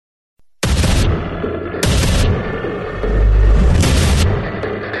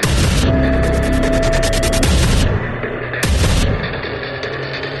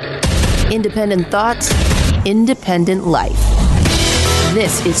Independent thoughts, independent life.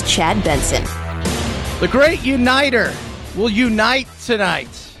 This is Chad Benson. The Great Uniter will unite tonight.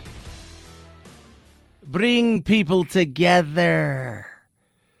 Bring people together.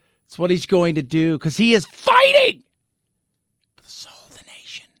 That's what he's going to do because he is fighting for the soul of the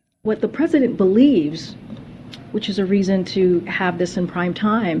nation. What the president believes, which is a reason to have this in prime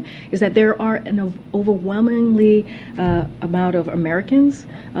time, is that there are an overwhelmingly amount of Americans,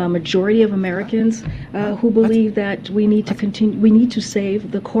 majority of Americans, who believe that we need to continue. We need to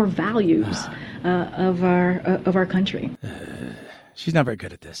save the core values of our country. She's not very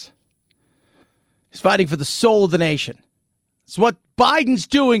good at this. He's fighting for the soul of the nation. It's what Biden's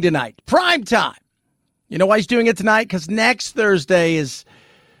doing tonight. Prime time. You know why he's doing it tonight? Because next Thursday is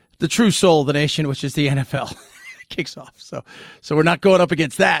the true soul of the nation, which is the NFL. Kicks off. So we're not going up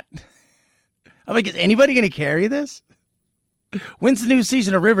against that. I'm like, is anybody going to carry this? When's the new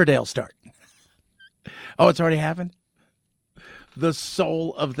season of Riverdale start? Oh, it's already happened? The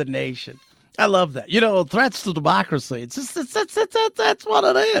soul of the nation. I love that. You know, threats to democracy. It's just that's what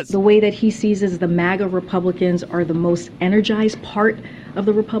it is. The way that he sees is the MAGA Republicans are the most energized part of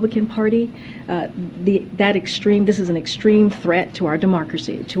the Republican Party. This is an extreme threat to our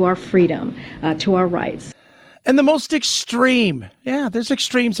democracy, to our freedom, to our rights. And the most extreme. Yeah, there's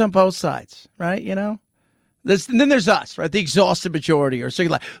extremes on both sides, right? You know? And then there's us, right? The exhausted majority, or saying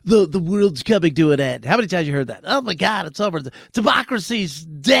like, the world's coming to an end. How many times you heard that? Oh my God, it's over. The democracy's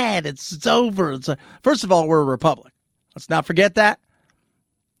dead. It's over. First of all, we're a republic. Let's not forget that.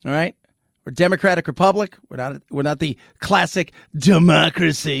 All right? We're a democratic republic. We're not the classic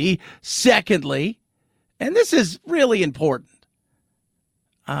democracy. Secondly, and this is really important,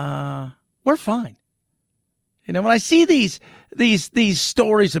 we're fine. You know, when I see these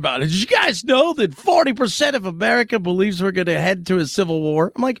stories about it, did you guys know that 40% of America believes we're going to head to a civil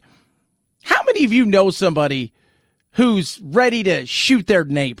war? I'm like, how many of you know somebody who's ready to shoot their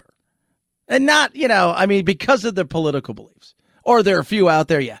neighbor? And not, you know, I mean, because of their political beliefs. Or there are a few out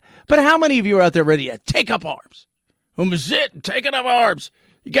there, yeah. But how many of you are out there ready to take up arms? I'm taking up arms.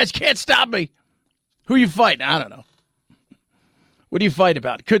 You guys can't stop me. Who are you fighting? I don't know. What do you fight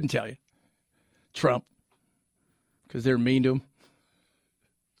about? Couldn't tell you. Trump. Because they're mean to him.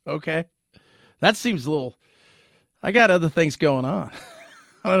 Okay. That seems a little... I got other things going on.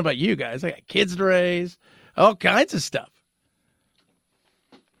 I don't know about you guys. I got kids to raise. All kinds of stuff.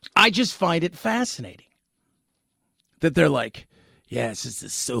 I just find it fascinating. That they're like, yes, it's the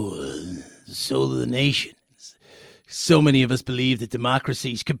soul of the nation. So many of us believe that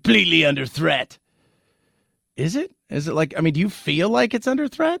democracy is completely under threat. Is it? Is it like... I mean, do you feel like it's under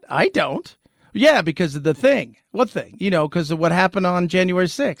threat? I don't. Yeah, because of the thing. What thing? You know, because of what happened on January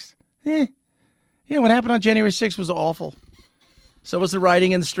 6th. Yeah, what happened on January 6th was awful. So was the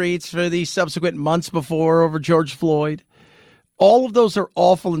rioting in the streets for the subsequent months before over George Floyd. All of those are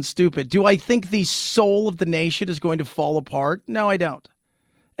awful and stupid. Do I think the soul of the nation is going to fall apart? No, I don't.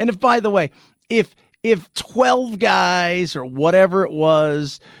 And if, by the way, if 12 guys or whatever it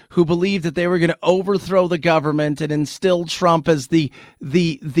was who believed that they were going to overthrow the government and instill Trump as the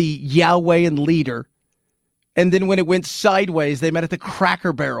Yahweh and leader, and then when it went sideways, they met at the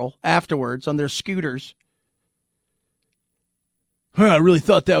Cracker Barrel afterwards on their scooters. I really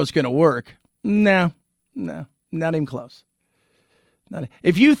thought that was going to work. No, not even close.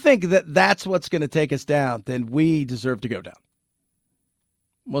 If you think that that's what's going to take us down, then we deserve to go down.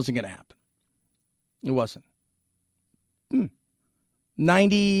 Wasn't going to happen. It wasn't.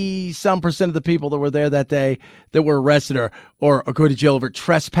 90-some% of the people that were there that day that were arrested or go to jail over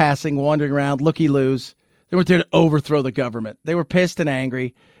trespassing, wandering around, looky-loos, they weren't there to overthrow the government. They were pissed and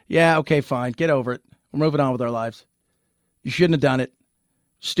angry. Yeah, okay, fine. Get over it. We're moving on with our lives. You shouldn't have done it.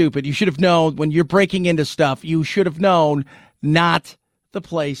 Stupid. You should have known when you're breaking into stuff, you should have known not the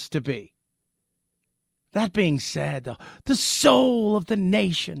place to be. That being said, though, the soul of the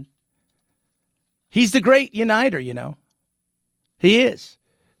nation. He's the great uniter, you know. He is.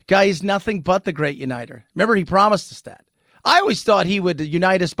 Guy is nothing but the great uniter. Remember, he promised us that. I always thought he would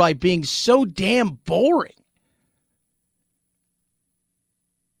unite us by being so damn boring.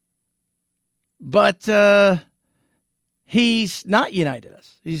 But he's not united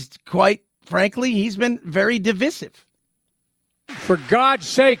us. He's quite frankly, he's been very divisive. For God's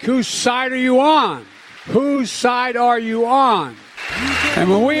sake, whose side are you on? Whose side are you on? And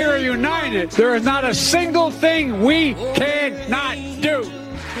when we are united, there is not a single thing we cannot do.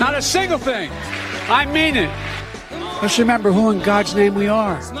 Not a single thing. I mean it. Let's remember who in God's name we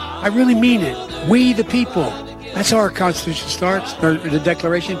are. I really mean it. We the people. That's how our Constitution starts, or the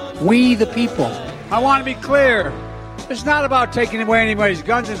Declaration. We the people. I want to be clear. It's not about taking away anybody's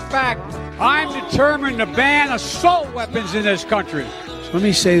guns. In fact, I'm determined to ban assault weapons in this country. So let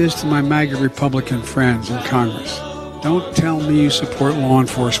me say this to my MAGA Republican friends in Congress. Don't tell me you support law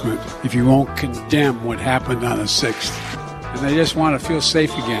enforcement if you won't condemn what happened on the 6th. And they just want to feel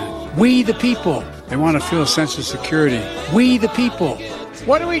safe again. We the people. They want to feel a sense of security. We the people.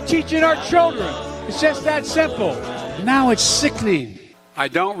 What are we teaching our children? It's just that simple. Now it's sickening. I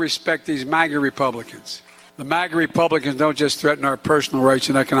don't respect these MAGA Republicans. The MAGA Republicans don't just threaten our personal rights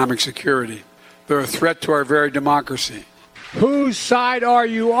and economic security. They're a threat to our very democracy. Whose side are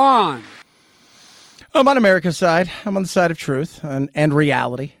you on? I'm on America's side. I'm on the side of truth and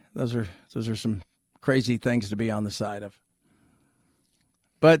reality. Those are some crazy things to be on the side of.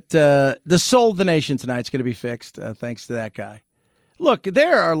 But the soul of the nation tonight is going to be fixed thanks to that guy. Look,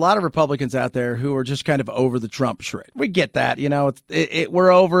 there are a lot of Republicans out there who are just kind of over the Trump charade. We get that.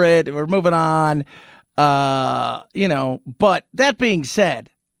 We're over it. We're moving on. But that being said,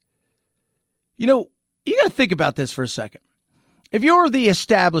 you got to think about this for a second. If you're the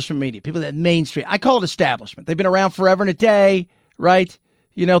establishment media, people that mainstream, I call it establishment. They've been around forever and a day, right?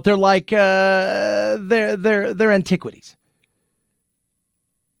 They're like they're antiquities.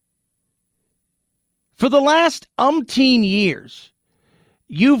 For the last umpteen years,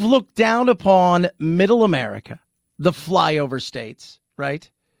 you've looked down upon middle America, the flyover states, right?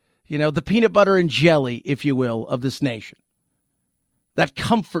 The peanut butter and jelly, if you will, of this nation. That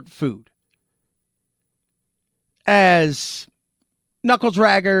comfort food. As knuckle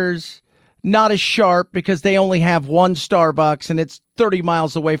draggers, not as sharp because they only have one Starbucks and it's 30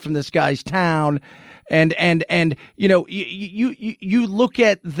 miles away from this guy's town. And you look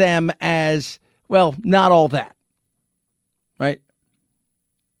at them as, well, not all that. Right?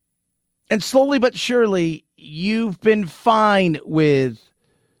 And slowly but surely, you've been fine with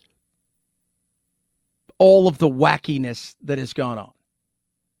all of the wackiness that has gone on.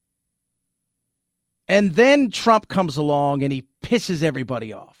 And then Trump comes along and he pisses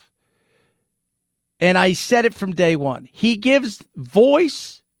everybody off. And I said it from day one. He gives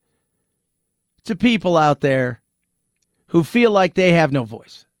voice to people out there who feel like they have no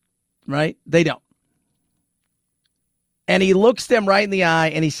voice, right? They don't. And he looks them right in the eye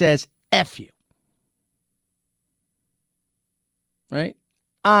and he says, F you. Right?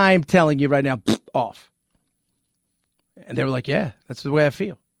 I'm telling you right now, off. And they were like, yeah, that's the way I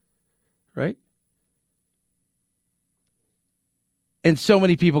feel. Right? And so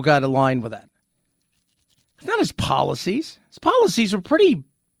many people got aligned with that. It's not his policies. His policies were pretty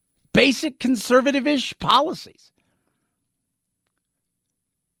basic conservative-ish policies.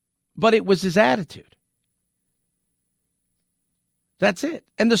 But it was his attitude. That's it.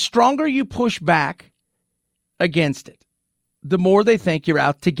 And the stronger you push back against it, the more they think you're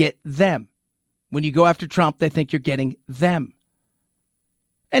out to get them. When you go after Trump, they think you're getting them.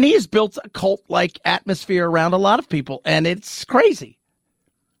 And he has built a cult-like atmosphere around a lot of people, and it's crazy.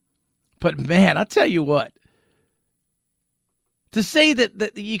 But, man, I'll tell you what. To say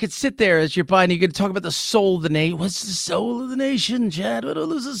that you could sit there as you're buying, you're going to talk about the soul of the nation. What's the soul of the nation, Chad? We don't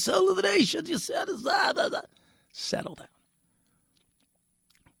lose the soul of the nation. You said, settle down.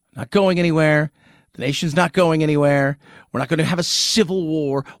 Not going anywhere. The nation's not going anywhere. We're not going to have a civil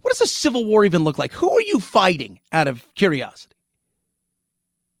war. What does a civil war even look like? Who are you fighting out of curiosity?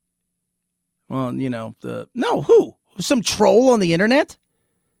 Well, who? Some troll on the internet?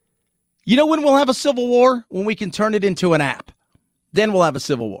 You know when we'll have a civil war? When we can turn it into an app. Then we'll have a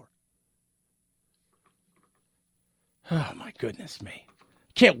civil war. Oh, my goodness me.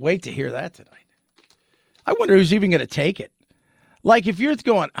 Can't wait to hear that tonight. I wonder who's even going to take it. Like, if you're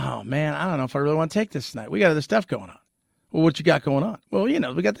going, oh, man, I don't know if I really want to take this tonight. We got other stuff going on. Well, what you got going on? Well, we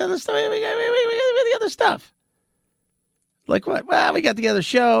got the other stuff. We got the other stuff. Like what? Well, we got the other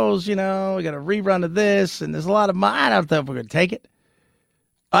shows, we got a rerun of this, and there's a lot of I don't know if we're going to take it.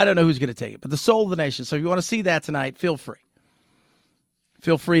 I don't know who's going to take it, but the soul of the nation. So if you want to see that tonight, feel free.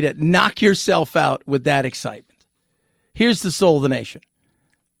 Feel free to knock yourself out with that excitement. Here's the soul of the nation.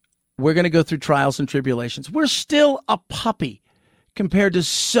 We're going to go through trials and tribulations. We're still a puppy compared to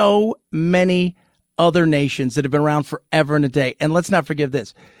so many other nations that have been around forever and a day. And let's not forget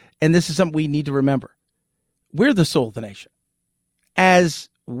this. And this is something we need to remember. We're the soul of the nation. As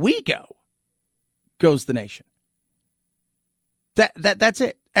we go, goes the nation. That's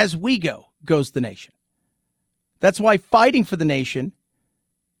it. As we go, goes the nation. That's why fighting for the nation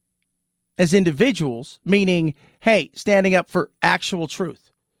as individuals, meaning, hey, standing up for actual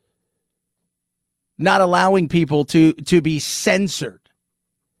truth, not allowing people to be censored,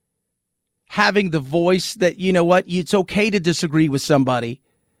 having the voice that, it's okay to disagree with somebody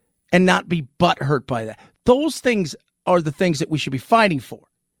and not be butthurt by that. Those things are the things that we should be fighting for.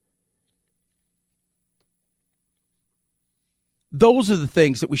 Those are the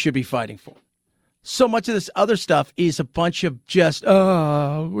things that we should be fighting for. So much of this other stuff is a bunch of just,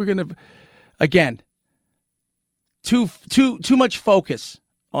 we're going to, again, too much focus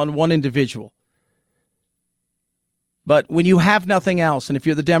on one individual. But when you have nothing else, and if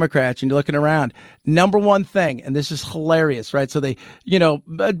you're the Democrats and you're looking around, number one thing, and this is hilarious, right? So they,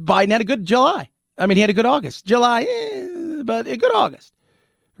 Biden had a good July. I mean, he had a good August. July, but a good August,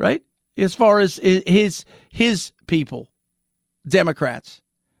 right? As far as his people, Democrats,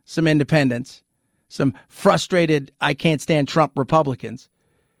 some independents, some frustrated, I can't stand Trump Republicans,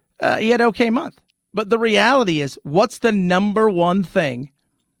 he had an okay month. But the reality is, what's the number one thing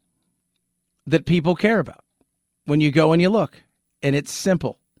that people care about when you go and you look? And it's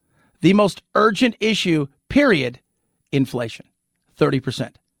simple. The most urgent issue, period, inflation,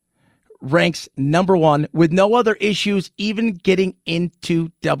 30%. Ranks number one with no other issues even getting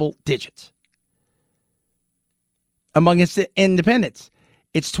into double digits. Among its independents,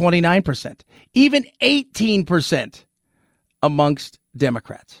 it's 29%, even 18% amongst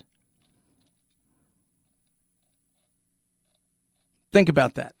Democrats. Think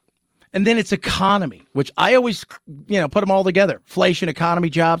about that. And then it's economy, which I always, put them all together. Inflation, economy,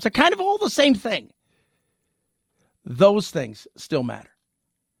 jobs, they're kind of all the same thing. Those things still matter.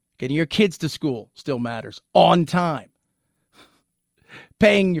 Getting your kids to school still matters. On time.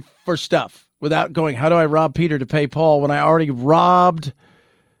 Paying for stuff without going, how do I rob Peter to pay Paul when I already robbed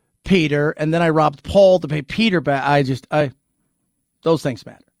Peter and then I robbed Paul to pay Peter back? Those things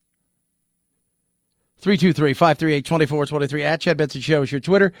matter. 323-538-2423 at Chad Benson Show is your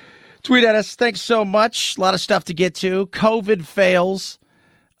Twitter. Tweet at us. Thanks so much. A lot of stuff to get to. COVID fails.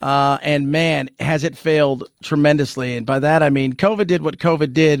 And man, has it failed tremendously. And by that, I mean, COVID did what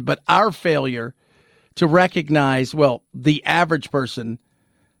COVID did, but our failure to recognize, the average person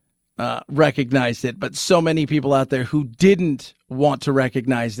recognized it, but so many people out there who didn't want to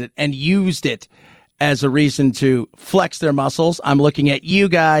recognize it and used it as a reason to flex their muscles. I'm looking at you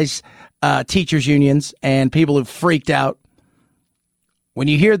guys, teachers unions, and people who freaked out. When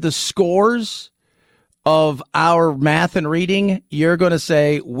you hear the scores of our math and reading, you're going to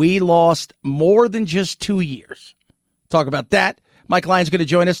say we lost more than just 2 years. Talk about that. Mike Lyon's going to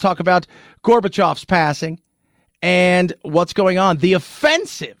join us, talk about Gorbachev's passing and what's going on. The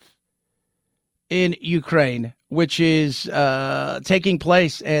offensive in Ukraine, which is taking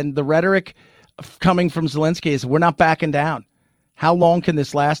place, and the rhetoric coming from Zelensky is we're not backing down. How long can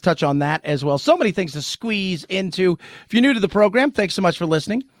this last? Touch on that as well. So many things to squeeze into. If you're new to the program, thanks so much for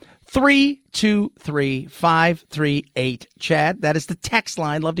listening. 323-538-CHAD. That is the text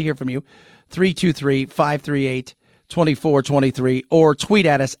line. Love to hear from you. 323-538-2423. Or tweet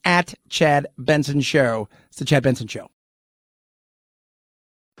at us at Chad Benson Show. It's the Chad Benson Show.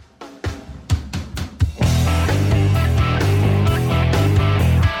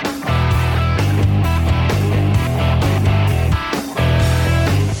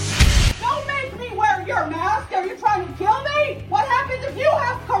 Don't make me wear your mask. Are you trying to kill me? What happens if you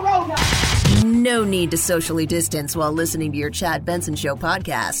have corona? No need to socially distance while listening to your Chad Benson Show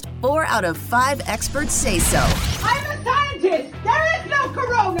podcast. 4 out of 5 experts say so. I'm a scientist. There is no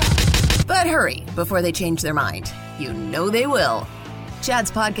corona. But hurry before they change their mind. You know they will.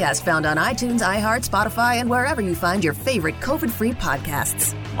 Chad's podcast found on iTunes, iHeart, Spotify, and wherever you find your favorite COVID-free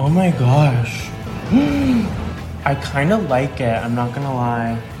podcasts. Oh my gosh. I kind of like it. I'm not going to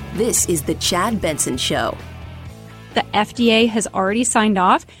lie. This is the Chad Benson Show. The FDA has already signed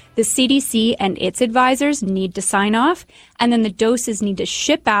off. The CDC and its advisors need to sign off. And then the doses need to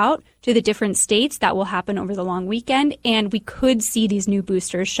ship out to the different states. That will happen over the long weekend. And we could see these new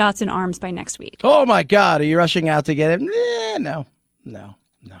boosters, shots in arms, by next week. Oh, my God. Are you rushing out to get it? No.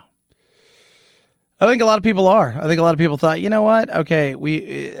 I think a lot of people are. I think a lot of people thought, you know what? Okay,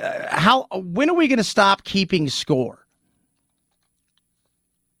 when are we going to stop keeping score?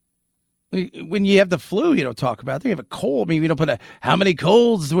 When you have the flu, you don't talk about it. You have a cold. Maybe you don't put how many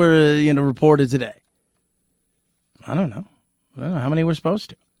colds were reported today. I don't know how many we're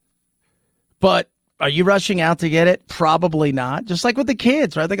supposed to. But are you rushing out to get it? Probably not. Just like with the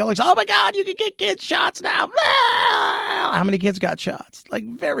kids, right? They go like, oh my God, you can get kids shots now. How many kids got shots? Like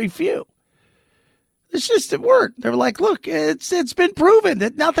very few. It's just it worked. They were like, look, it's been proven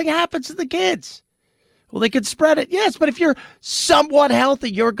that nothing happens to the kids. Well, they could spread it. Yes, but if you're somewhat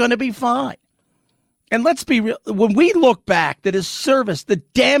healthy, you're going to be fine. And let's be real. When we look back, the disservice, the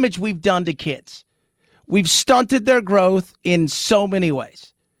damage we've done to kids, we've stunted their growth in so many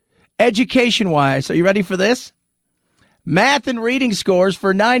ways. Education-wise, are you ready for this? Math and reading scores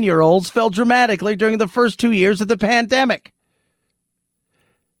for 9-year-olds fell dramatically during the first 2 years of the pandemic.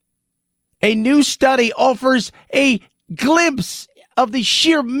 A new study offers a glimpse of the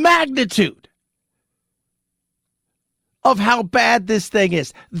sheer magnitude of how bad this thing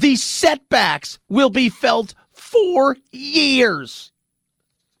is. The setbacks will be felt for years.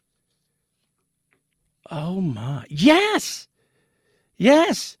 Oh, my. Yes.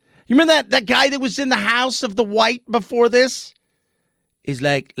 Yes. You remember that guy that was in the House of the White before this? He's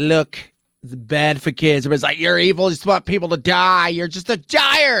like, look, it's bad for kids. Everybody's like, you're evil. You just want people to die. You're just a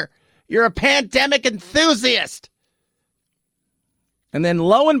dyer. You're a pandemic enthusiast. And then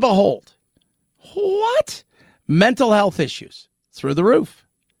lo and behold, what? Mental health issues through the roof.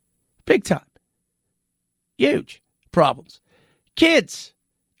 Big time. Huge problems. Kids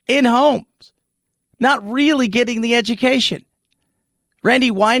in homes not really getting the education.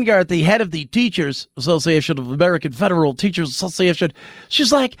 Randy Weingart, the head of the Teachers Association of American Federal Teachers Association,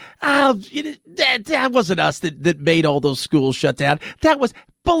 she's like, that wasn't us that made all those schools shut down. That was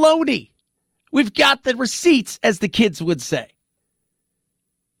baloney. We've got the receipts, as the kids would say.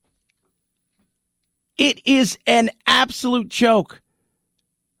 It is an absolute joke.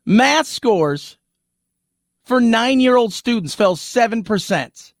 Math scores for 9-year-old students fell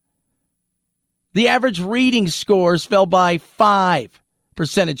 7%. The average reading scores fell by 5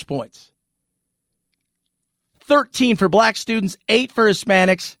 percentage points. 13 for black students, 8 for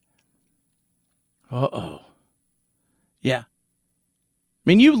Hispanics. Uh-oh. Yeah. I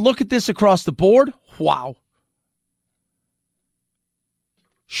mean, you look at this across the board, wow.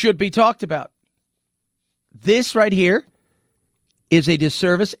 Should be talked about. This right here is a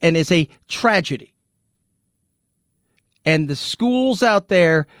disservice and is a tragedy. And the schools out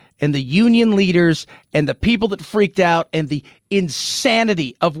there and the union leaders and the people that freaked out and the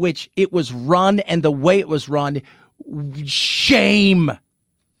insanity of which it was run and the way it was run, shame.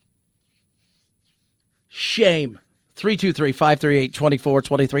 Shame.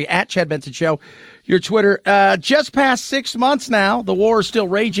 323-538-2423 at Chad Benson Show. Your Twitter. Just past 6 months now. The war is still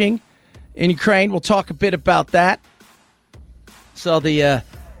raging in Ukraine. We'll talk a bit about that. So the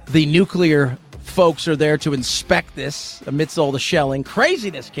nuclear folks are there to inspect this amidst all the shelling.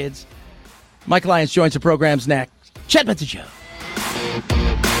 Craziness, kids. Mike Lyons joins the program's next. Chad Benson Show.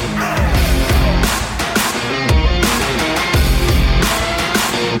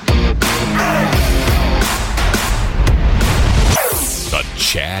 The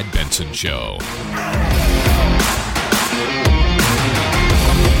Chad Benson Show.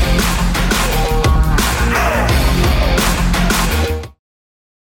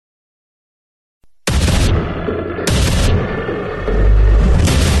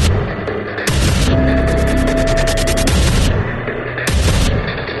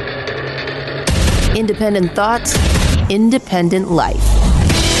 Independent thoughts, independent life.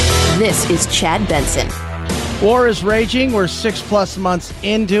 This is Chad Benson. War is raging. We're 6+ months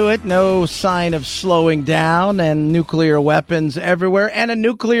into it. No sign of slowing down, and nuclear weapons everywhere, and a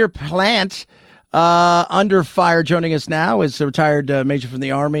nuclear plant under fire. Joining us now is a retired major from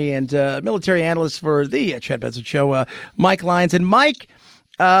the Army and military analyst for the Chad Benson Show, Mike Lyons. And Mike,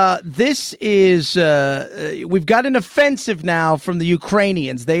 this is we've got an offensive now from the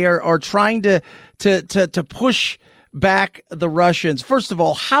Ukrainians. They are trying to push back the Russians. First of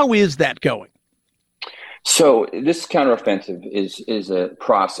all, how is that going? So this counteroffensive is a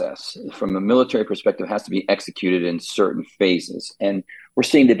process. From a military perspective, it has to be executed in certain phases, and we're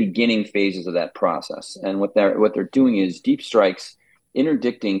seeing the beginning phases of that process. And what they're doing is deep strikes,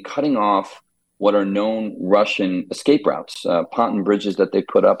 interdicting, cutting off what are known Russian escape routes, Ponton bridges that they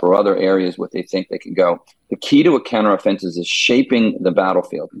put up, or other areas where they think they can go. The key to a counteroffensive is shaping the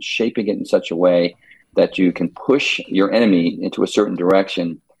battlefield and shaping it in such a way that you can push your enemy into a certain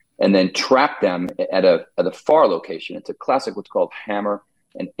direction and then trap them at a far location. It's a classic what's called hammer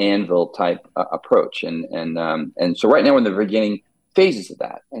and anvil type approach. And so right now we're in the beginning phases of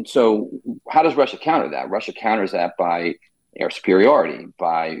that. And so how does Russia counter that? Russia counters that by air superiority,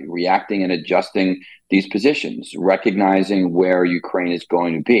 by reacting and adjusting these positions, recognizing where Ukraine is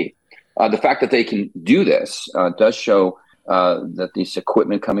going to be. The fact that they can do this does show that this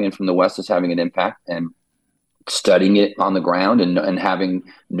equipment coming in from the West is having an impact, and studying it on the ground and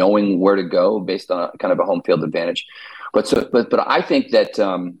knowing where to go based on a kind of a home field advantage. But I think that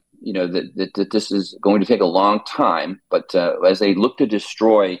that this is going to take a long time. But as they look to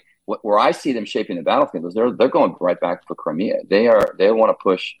destroy, where I see them shaping the battlefield is they're going right back for Crimea. They want to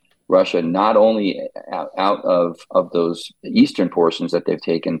push Russia not only out of those eastern portions that they've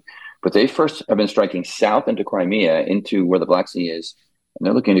taken, but they first have been striking south into Crimea, into where the Black Sea is, and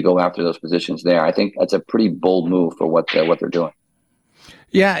they're looking to go after those positions there. I think that's a pretty bold move for what they're doing.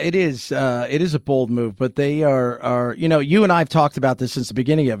 Yeah, it is. It is a bold move, but they are, you and I have talked about this since the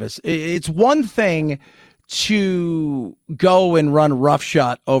beginning of this. It's one thing to go and run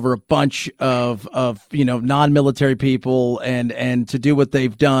roughshod over a bunch of non-military people and to do what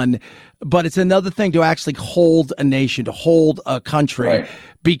they've done. But it's another thing to actually hold a nation, to hold a country, right?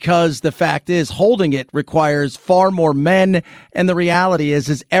 Because the fact is holding it requires far more men. And the reality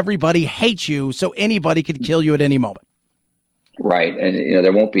is everybody hates you. So anybody could kill you at any moment. Right. And,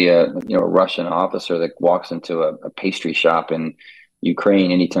 there won't be a Russian officer that walks into a pastry shop in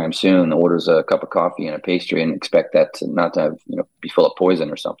Ukraine anytime soon, orders a cup of coffee and a pastry and expect that to not to have, be full of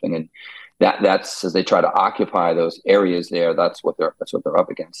poison or something. And that's as they try to occupy those areas there, that's what they're up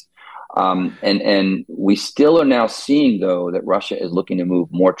against. And we still are now seeing, though, that Russia is looking to move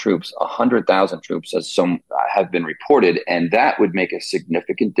more troops, 100,000 troops, as some have been reported. And that would make a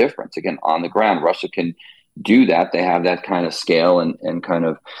significant difference. Again, on the ground, Russia can do that. They have that kind of scale and kind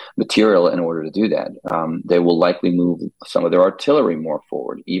of material in order to do that. They will likely move some of their artillery more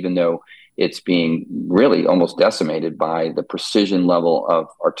forward, even though it's being really almost decimated by the precision level of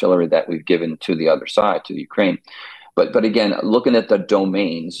artillery that we've given to the other side, to the Ukraine. But again, looking at the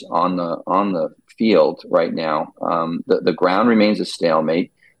domains on the field right now, the ground remains a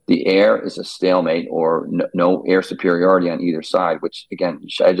stalemate. The air is a stalemate, or no air superiority on either side, which, again,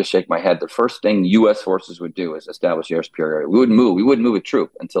 I just shake my head. The first thing U.S. forces would do is establish air superiority. We wouldn't move a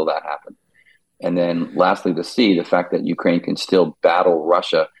troop until that happened. And then lastly, the sea, the fact that Ukraine can still battle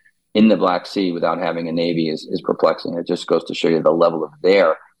Russia in the Black Sea without having a navy is perplexing. It just goes to show you the level of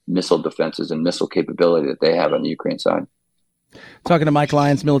their missile defenses and missile capability that they have on the Ukraine side. Talking to Mike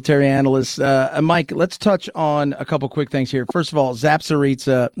Lyons, military analyst. Mike, let's touch on a couple quick things here. First of all,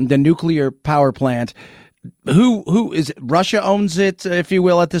 Zaporizhzhia, the nuclear power plant. Who is it? Russia owns it, if you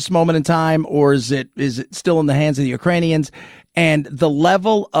will, at this moment in time, or is it still in the hands of the Ukrainians? And the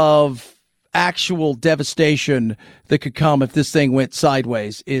level of actual devastation that could come if this thing went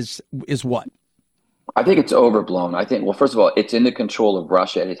sideways is what? I think it's overblown. Well, first of all, it's in the control of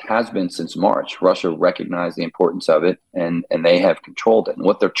Russia, and it has been since March. Russia recognized the importance of it, and they have controlled it. And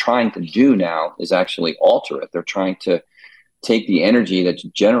what they're trying to do now is actually alter it. They're trying to take the energy that's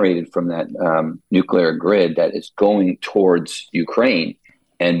generated from that nuclear grid that is going towards Ukraine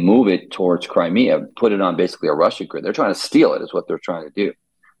and move it towards Crimea, put it on basically a Russia grid. They're trying to steal it is what they're trying to do.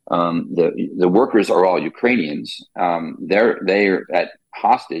 The workers are all Ukrainians. They're at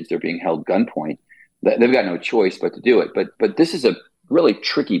hostage. They're being held gunpoint. They've got no choice but to do it. But this is a really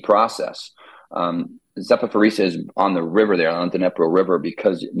tricky process. Zaporizhzhia is on the river there, on the Dnepro River,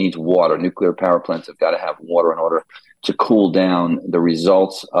 because it needs water. Nuclear power plants have got to have water in order to cool down the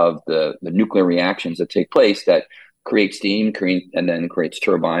results of the nuclear reactions that take place that create steam, and then creates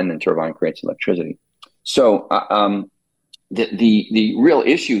turbine, and turbine creates electricity. So the real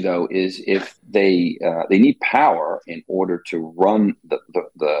issue, though, is if they need power in order to run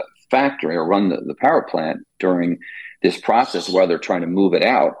the factory or run the power plant during this process while they're trying to move it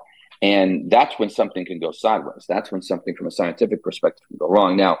out. And that's when something can go sideways. That's when something from a scientific perspective can go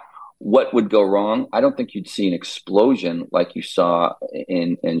wrong. Now, what would go wrong? I don't think you'd see an explosion like you saw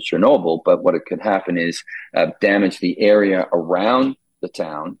in Chernobyl, but what it could happen is damage the area around the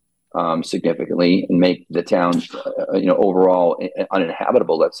town significantly and make the town, overall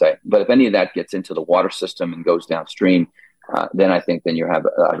uninhabitable, let's say. But if any of that gets into the water system and goes downstream, then I think you have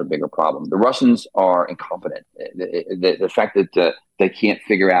a bigger problem. The Russians are incompetent. The fact that they can't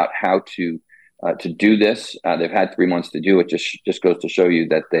figure out how to do this, they've had 3 months to do it, just goes to show you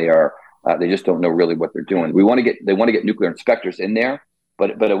that they just don't know really what they're doing. They want to get nuclear inspectors in there,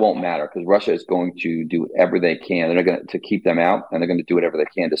 but it won't matter because Russia is going to do whatever they can. They're going to keep them out, and they're going to do whatever they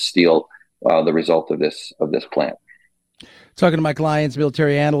can to steal the result of this plant. Talking to Mike Lyons,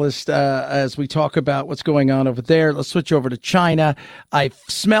 military analyst, as we talk about what's going on over there. Let's switch over to China. I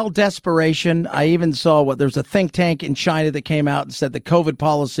smell desperation. I even saw there's a think tank in China that came out and said the COVID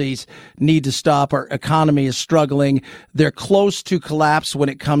policies need to stop. Our economy is struggling. They're close to collapse when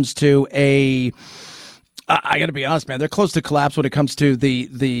it comes to I got to be honest, man. They're close to collapse when it comes to the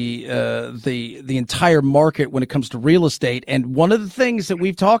entire market when it comes to real estate. And one of the things that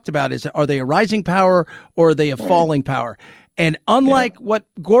we've talked about is, are they a rising power or are they a falling power? And unlike what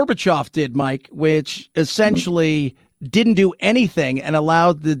Gorbachev did, Mike, which essentially didn't do anything and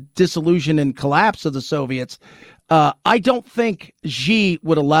allowed the dissolution and collapse of the Soviets, I don't think Xi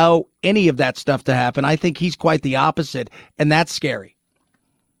would allow any of that stuff to happen. I think he's quite the opposite, and that's scary.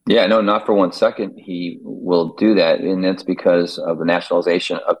 Yeah, no, not for 1 second he will do that. And that's because of the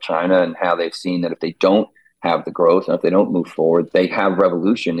nationalization of China and how they've seen that if they don't have the growth, and if they don't move forward, they have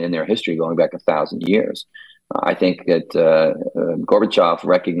revolution in their history going back 1,000 years. I think that Gorbachev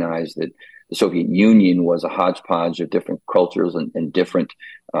recognized that the Soviet Union was a hodgepodge of different cultures and different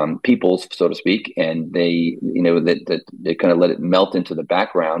peoples, so to speak, and they, that they kind of let it melt into the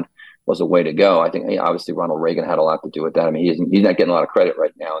background was a way to go. I think obviously Ronald Reagan had a lot to do with that. I mean, he's not getting a lot of credit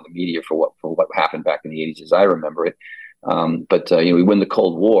right now in the media for what happened back in the 80s, as I remember it. But we win the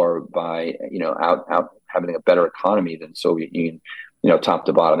Cold War by out having a better economy than the Soviet Union, top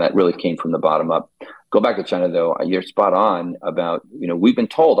to bottom. That really came from the bottom up. Go back to China, though. You're spot on about, we've been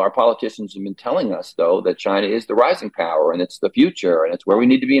told, our politicians have been telling us, though, that China is the rising power and it's the future and it's where we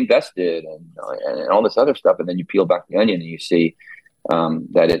need to be invested and all this other stuff. And then you peel back the onion and you see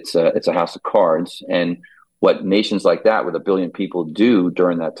that it's a house of cards. And what nations like that with 1 billion people do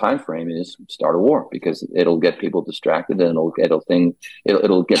during that time frame is start a war, because it'll get people distracted and it'll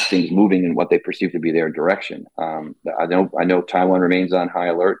get things moving in what they perceive to be their direction. I know Taiwan remains on high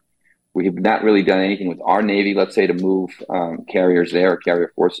alert. We have not really done anything with our Navy, let's say, to move carriers there or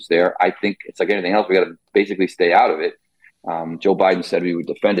carrier forces there. I think it's like anything else. We got to basically stay out of it. Joe Biden said we would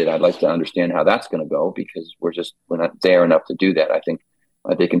defend it. I'd like to understand how that's going to go, because we're not there enough to do that. I think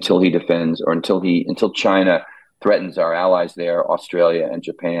until he defends, or until China threatens our allies there, Australia and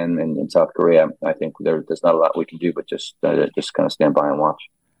Japan and South Korea, I think there's not a lot we can do, but just kind of stand by and watch.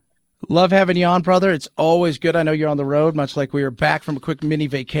 Love having you on, brother. It's always good. I know you're on the road, much like we were back from a quick mini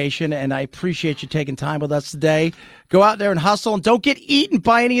vacation, and I appreciate you taking time with us today. Go out there and hustle, and don't get eaten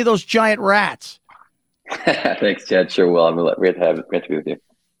by any of those giant rats. Thanks, Chad. Sure will. Great to be with you.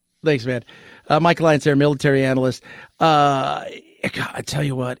 Thanks, man. Mike Lyons there, military analyst. I tell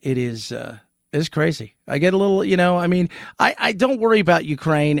you what, it's crazy. I get a little, I don't worry about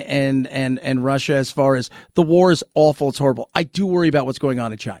Ukraine and Russia as far as the war is awful. It's horrible. I do worry about what's going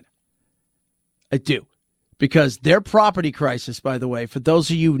on in China. I do. Because their property crisis, by the way, for those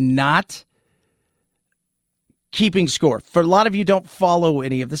of you not keeping score, for a lot of you don't follow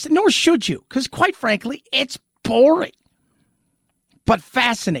any of this, nor should you, because quite frankly, it's boring, but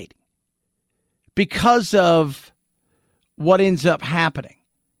fascinating because of what ends up happening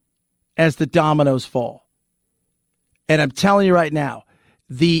as the dominoes fall. And I'm telling you right now,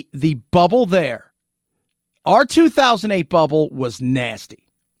 the bubble there, our 2008 bubble was nasty.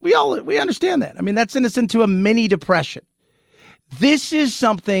 We understand that. I mean, that sent us into a mini depression. This is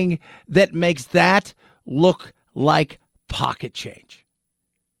something that makes that look like pocket change.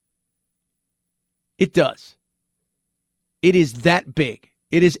 It does. It is that big.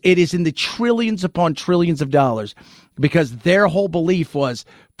 It is in the trillions upon trillions of dollars, because their whole belief was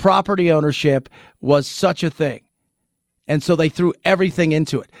property ownership was such a thing. And so they threw everything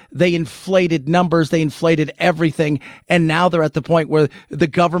into it. They inflated numbers. They inflated everything. And now they're at the point where the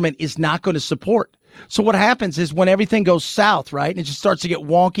government is not going to support. So what happens is when everything goes south, right, and it just starts to get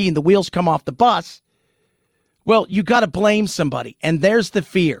wonky and the wheels come off the bus, well, you got to blame somebody. And there's the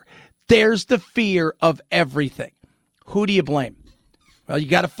fear. There's the fear of everything. Who do you blame? Well, you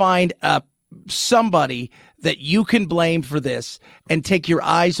got to find somebody that you can blame for this and take your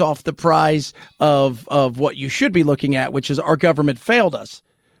eyes off the prize of what you should be looking at, which is our government failed us.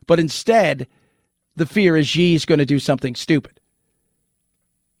 But instead, the fear is Xi's going to do something stupid.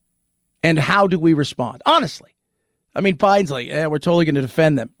 And how do we respond? Honestly. I mean, Biden's like, we're totally going to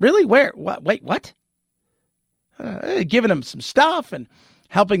defend them. Really? Where? What? Wait, what? Giving them some stuff and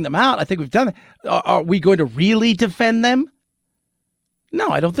helping them out. I think we've done that. Are we going to really defend them? No,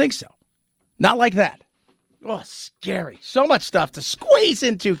 I don't think so. Not like that. Oh, scary. So much stuff to squeeze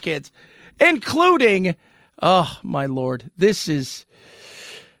into, kids, including, oh, my Lord, this is,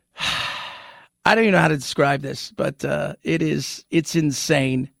 I don't even know how to describe this, but it's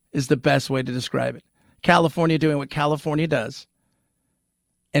insane is the best way to describe it. California doing what California does.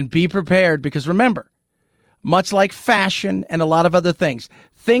 And be prepared, because remember, much like fashion and a lot of other things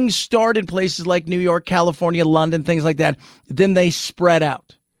start in places like New York, California, London, things like that. Then they spread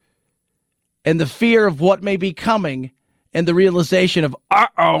out. And the fear of what may be coming and the realization of,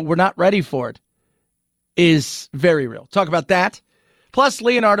 we're not ready for it is very real. Talk about that. Plus,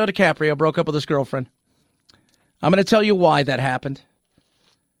 Leonardo DiCaprio broke up with his girlfriend. I'm going to tell you why that happened.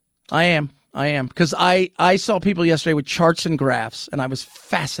 I am. Because I saw people yesterday with charts and graphs, and I was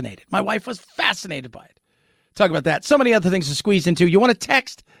fascinated. My wife was fascinated by it. Talk about that. So many other things to squeeze into. You want to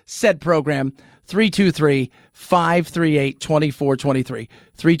text said program, 323-538-2423.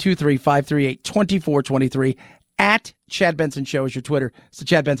 323-538-2423. At Chad Benson Show is your Twitter. It's the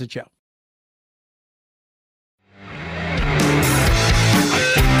Chad Benson Show.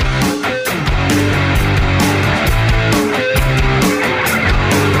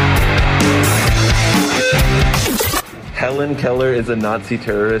 Helen Keller is a Nazi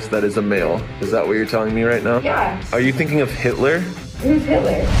terrorist that is a male. Is that what you're telling me right now? Yeah. Are you thinking of Hitler? Who's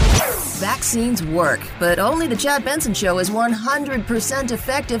Hitler? Vaccines work, but only the Chad Benson Show is 100%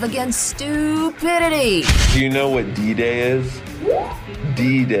 effective against stupidity. Do you know what D-Day is?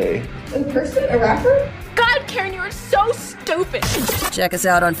 D-Day. A person? A rapper? God, Karen, you are so stupid. Check us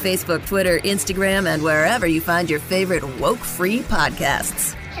out on Facebook, Twitter, Instagram, and wherever you find your favorite woke-free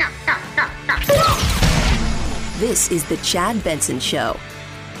podcasts. This is the Chad Benson Show.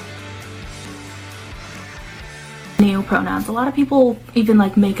 Neopronouns. A lot of people even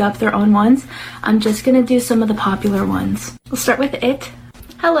make up their own ones. I'm just gonna do some of the popular ones. We'll start with it.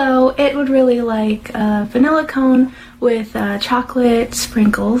 Hello, it would really like a vanilla cone with chocolate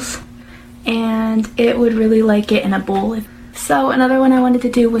sprinkles, and it would really like it in a bowl. So another one I wanted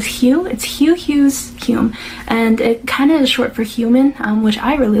to do was Hugh. It's Hughes Hume, and it kind of is short for human, which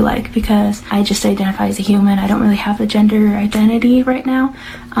I really like because I just identify as a human. I don't really have a gender identity right now,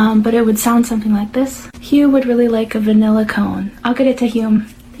 but it would sound something like this. Hugh would really like a vanilla cone. I'll get it to Hume.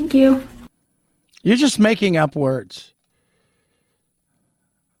 Thank you. You're just making up words.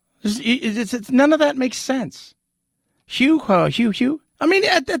 None of that makes sense. Hugh. I mean,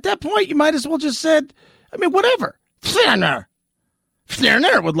 at that point, you might as well just said, whatever.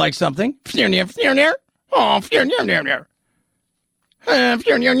 Flerner would like something. Flerner. Oh, Flerner.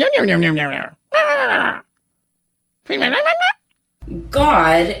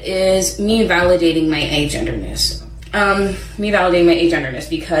 God is me validating my agenderness.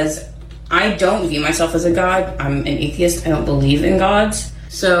 Because I don't view myself as a god. I'm an atheist. I don't believe in gods.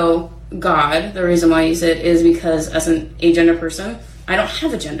 So God, the reason why I use it is because as an agender person, I don't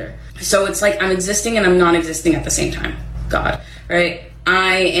have a gender. So it's like I'm existing and I'm not existing at the same time. God, right?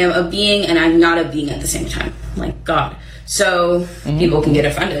 I am a being and I'm not a being at the same time. Like God. So people can get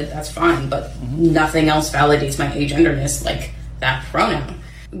offended. That's fine. But nothing else validates my agenderness like that pronoun.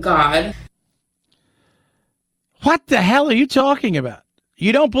 God. What the hell are you talking about?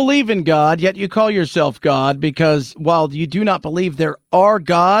 You don't believe in God, yet you call yourself God because while you do not believe there are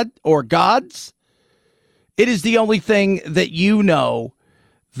God or gods, it is the only thing that you know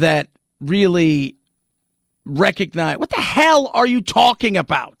that really recognize. What the hell are you talking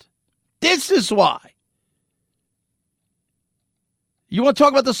about? This is why. You want to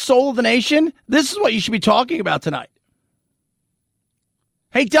talk about the soul of the nation? This is what you should be talking about tonight.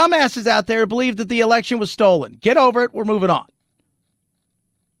 Hey, dumbasses out there who believe that the election was stolen. Get over it. We're moving on.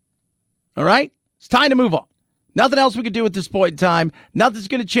 All right? It's time to move on. Nothing else we can do at this point in time. Nothing's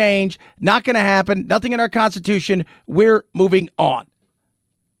going to change. Not going to happen. Nothing in our Constitution. We're moving on.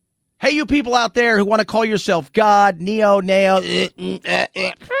 Hey, you people out there who want to call yourself God, Neo,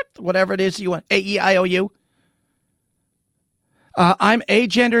 whatever it is you want, A-E-I-O-U. I'm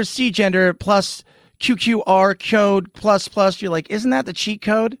agender, C-gender, plus QQR code, plus. You're like, isn't that the cheat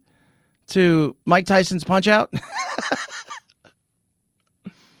code to Mike Tyson's Punch-Out?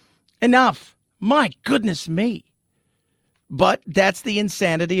 Enough. My goodness me. But that's the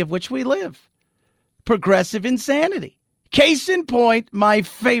insanity of which we live. Progressive insanity. Case in point, my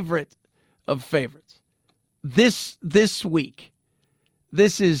favorite of favorites. This week.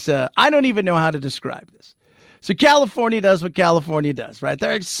 This is, I don't even know how to describe this. So California does what California does, right?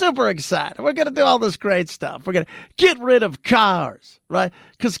 They're super excited. We're going to do all this great stuff. We're going to get rid of cars, right?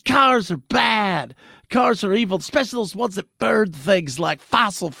 Because cars are bad. Cars are evil, especially those ones that burn things like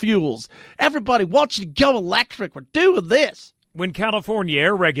fossil fuels. Everybody wants you to go electric. We're doing this. When California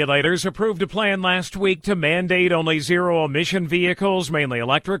air regulators approved a plan last week to mandate only zero-emission vehicles, mainly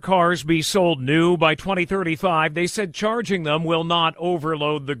electric cars, be sold new by 2035, they said charging them will not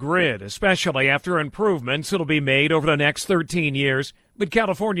overload the grid, especially after improvements that'll be made over the next 13 years. But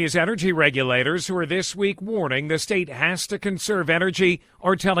California's energy regulators, who are this week warning the state has to conserve energy,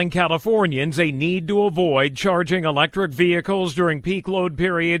 are telling Californians they need to avoid charging electric vehicles during peak load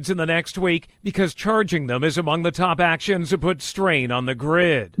periods in the next week because charging them is among the top actions that put strain on the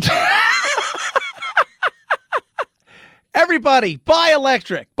grid. Everybody, buy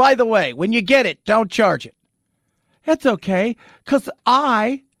electric. By the way, when you get it, don't charge it. That's okay, because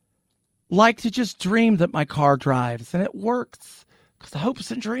I like to just dream that my car drives, and it works. Because the hopes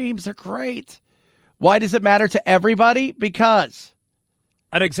and dreams are great. Why does it matter to everybody? Because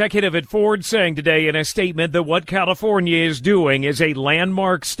an executive at Ford saying today in a statement that what California is doing is a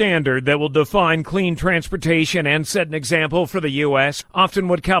landmark standard that will define clean transportation and set an example for the U.S. Often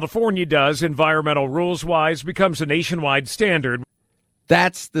what California does, environmental rules-wise, becomes a nationwide standard.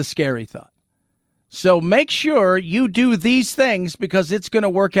 That's the scary thought. So make sure you do these things because it's going to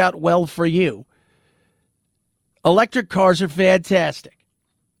work out well for you. Electric cars are fantastic.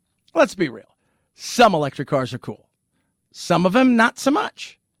 Let's be real. Some electric cars are cool. Some of them, not so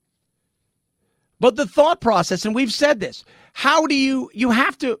much. But the thought process, and we've said this, how do you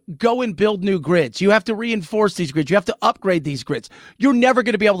have to go and build new grids. You have to reinforce these grids. You have to upgrade these grids. You're never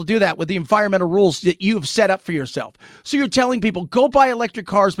going to be able to do that with the environmental rules that you've set up for yourself. So you're telling people, go buy electric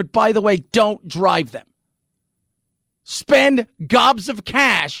cars, but by the way, don't drive them. Spend gobs of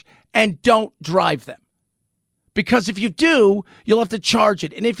cash and don't drive them. Because if you do, you'll have to charge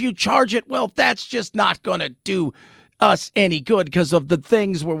it. And if you charge it, well, that's just not going to do us any good because of the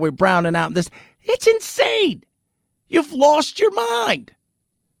things where we're browning out this. It's insane. You've lost your mind.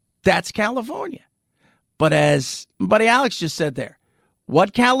 That's California. But as buddy Alex just said there,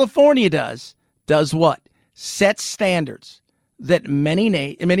 what California does what? Sets standards that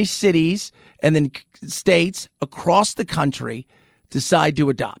many cities and then states across the country decide to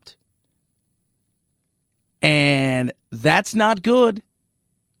adopt. And that's not good.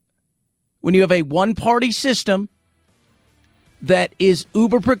 When you have a one-party system that is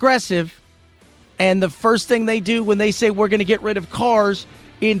uber progressive, and the first thing they do when they say we're going to get rid of cars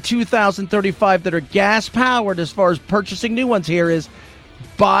in 2035 that are gas-powered as far as purchasing new ones here is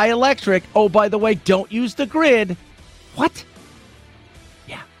buy electric. Oh, by the way, don't use the grid. What?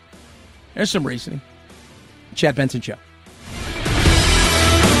 Yeah. There's some reasoning. Chad Benson Show.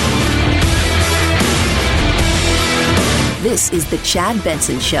 This is the Chad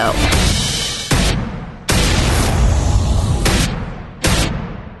Benson Show.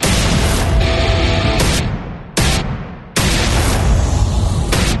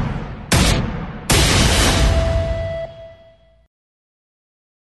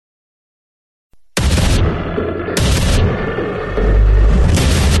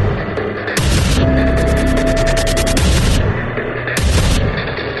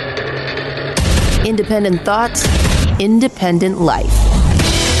 Independent thoughts, independent life.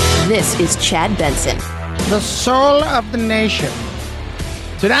 This is Chad Benson. The soul of the nation.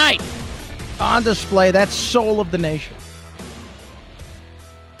 Tonight, on display, that soul of the nation.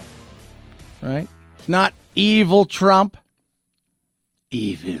 Right? It's not evil Trump.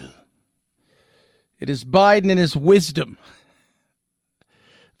 Evil. It is Biden and his wisdom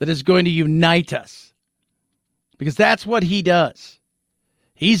that is going to unite us. Because that's what he does.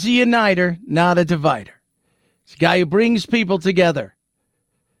 He's a uniter, not a divider. He's a guy who brings people together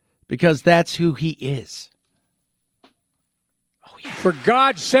because that's who he is. Oh, yeah. For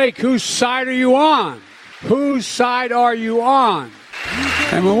God's sake, whose side are you on? Whose side are you on?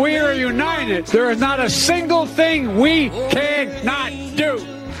 And when we are united, there is not a single thing we cannot do.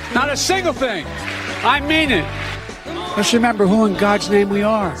 Not a single thing. I mean it. Let's remember who in God's name we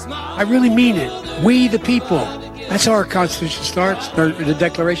are. I really mean it. We the people. That's how our Constitution starts, the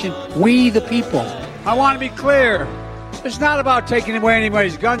Declaration. We the people. I want to be clear. It's not about taking away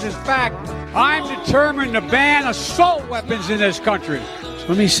anybody's guns. In fact, I'm determined to ban assault weapons in this country. So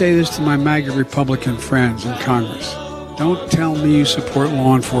let me say this to my MAGA Republican friends in Congress. Don't tell me you support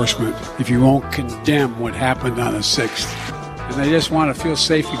law enforcement if you won't condemn what happened on the 6th. And they just want to feel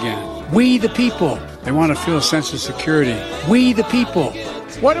safe again. We the people. They want to feel a sense of security. We the people.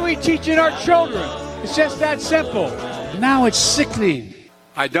 What are we teaching our children? It's just that simple. Now it's sickening.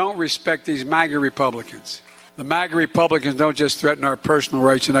 I don't respect these MAGA Republicans. The MAGA Republicans don't just threaten our personal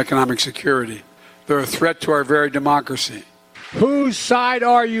rights and economic security. They're a threat to our very democracy. Whose side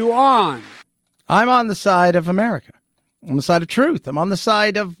are you on? I'm on the side of America. I'm on the side of truth. I'm on the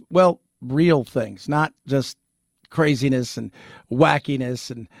side of, well, real things, not just craziness and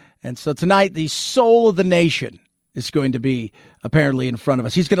wackiness. And so tonight, the soul of the nation is going to be apparently in front of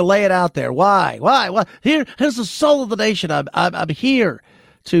us. He's going to lay it out there. Why? Well, here's the soul of the nation. I'm here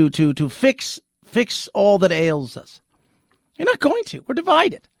to fix all that ails us. You're not going to. We're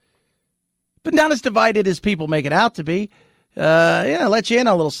divided, but not as divided as people make it out to be. Let you in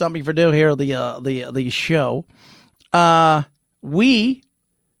on a little something for do here. The show. We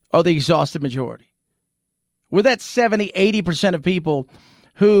are the exhausted majority. We're that 70-80% of people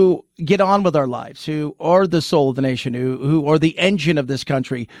who get on with our lives, who are the soul of the nation, who are the engine of this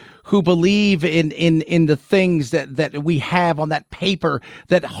country, who believe in the things that we have on that paper,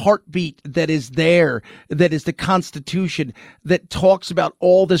 that heartbeat that is there, that is the Constitution, that talks about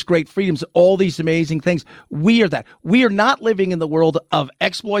all this great freedoms, all these amazing things. We are that. We are not living in the world of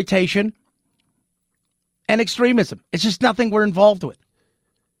exploitation and extremism. It's just nothing we're involved with.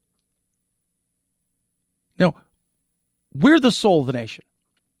 No, we're the soul of the nation.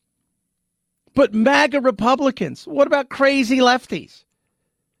 But MAGA Republicans, what about crazy lefties?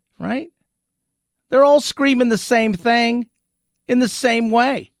 Right? They're all screaming the same thing in the same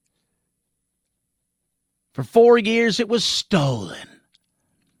way. For 4 years, it was stolen.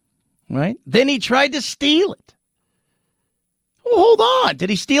 Right? Then he tried to steal it. Well, hold on. Did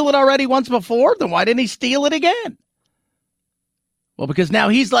he steal it already once before? Then why didn't he steal it again? Well, because now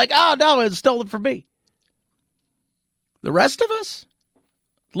he's like, oh, no, it stole it from me. The rest of us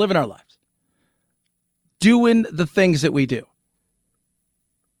living our lives, doing the things that we do.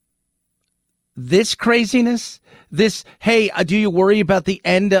 This craziness, this, hey, do you worry about the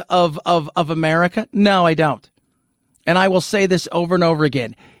end of America? No, I don't. And I will say this over and over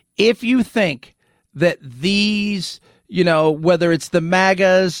again. If you think that these, whether it's the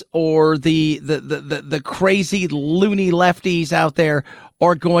MAGAs or the crazy loony lefties out there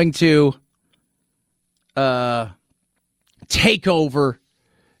are going to take over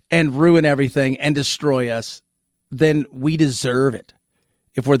and ruin everything and destroy us, then we deserve it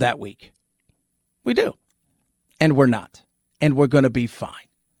if we're that weak. We do. And we're not. And we're going to be fine.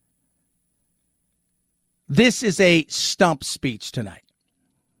 This is a stump speech tonight.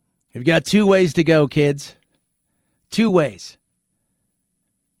 You've got 2 ways to go, kids. 2 ways.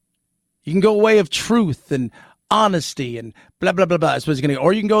 You can go a way of truth and honesty and blah, blah, blah, blah. That's what it's going to go.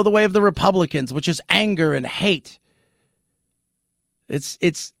 Or you can go the way of the Republicans, which is anger and hate. It's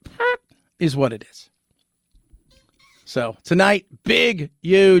is what it is. So tonight, big,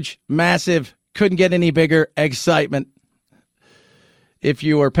 huge, massive, couldn't get any bigger excitement. If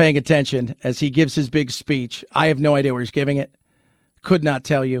you are paying attention as he gives his big speech, I have no idea where he's giving it. Could not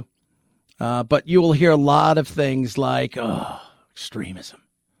tell you. But you will hear a lot of things like, extremism.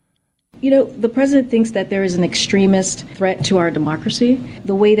 The president thinks that there is an extremist threat to our democracy.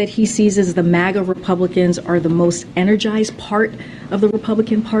 The way that he sees is the MAGA Republicans are the most energized part of the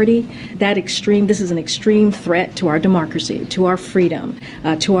Republican Party. This is an extreme threat to our democracy, to our freedom,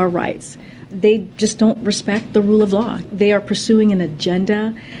 to our rights. They just don't respect the rule of law. They are pursuing an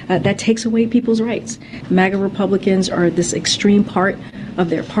agenda that takes away people's rights. MAGA Republicans are this extreme part of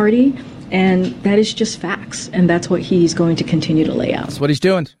their party, and that is just facts, and that's what he's going to continue to lay out. That's what he's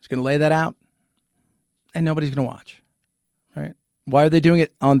doing. He's going to lay that out, and nobody's going to watch. Right? Why are they doing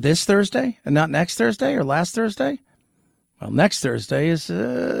it on this Thursday and not next Thursday or last Thursday? Well, next Thursday is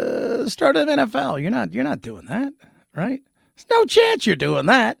the start of NFL. You're not doing that, right? There's no chance you're doing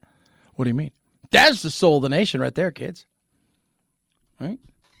that. What do you mean? That's the soul of the nation right there, kids. Right?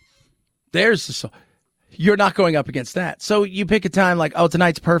 There's the soul. You're not going up against that. So you pick a time like,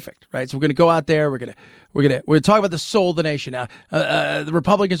 tonight's perfect, right? So we're going to go out there. We're going to talk about the soul of the nation. Now, the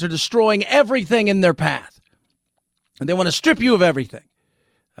Republicans are destroying everything in their path, and they want to strip you of everything.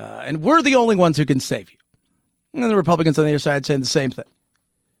 And we're the only ones who can save you. And the Republicans on the other side saying the same thing.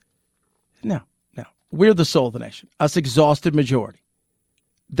 No. We're the soul of the nation. Us exhausted majority.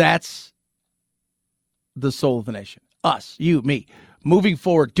 That's the soul of the nation. Us, you, me, moving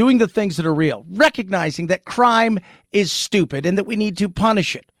forward, doing the things that are real, recognizing that crime is stupid and that we need to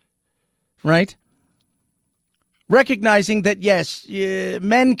punish it, right? Recognizing that, yes,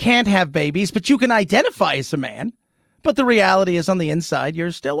 men can't have babies, but you can identify as a man. But the reality is on the inside,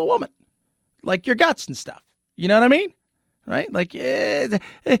 you're still a woman, like your guts and stuff. You know what I mean? Right? Like,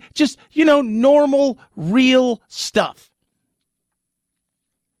 just, normal, real stuff.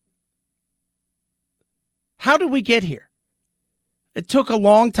 How did we get here? It took a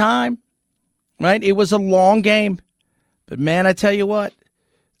long time, right? It was a long game. But, man, I tell you what,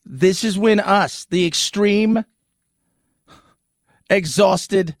 this is when us, the extreme,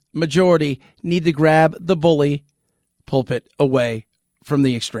 exhausted majority, need to grab the bully pulpit away from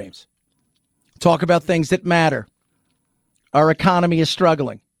the extremes. Talk about things that matter. Our economy is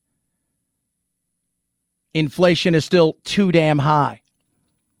struggling. Inflation is still too damn high.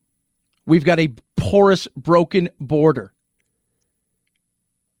 We've got a porous, broken border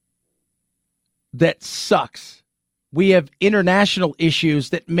that sucks. We have international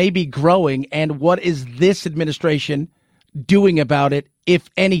issues that may be growing, and what is this administration doing about it, if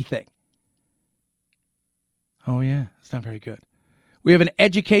anything? Oh, yeah, it's not very good. We have an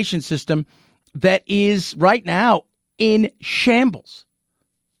education system that is right now in shambles.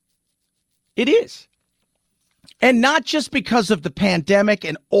 It is. And not just because of the pandemic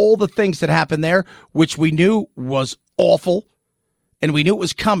and all the things that happened there, which we knew was awful and we knew it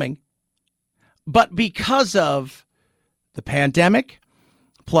was coming, but because of the pandemic,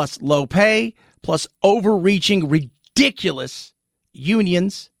 plus low pay, plus overreaching, ridiculous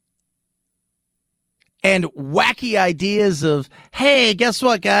unions, and wacky ideas of, hey, guess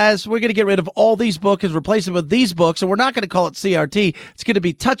what, guys? We're going to get rid of all these books and replace them with these books, and we're not going to call it CRT. It's going to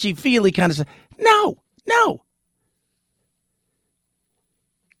be touchy-feely kind of stuff. No.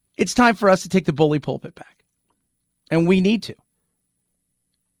 It's time for us to take the bully pulpit back. And we need to.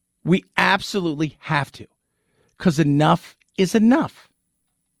 We absolutely have to. Because enough is enough.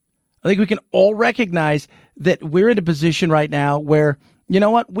 I think we can all recognize that we're in a position right now where, you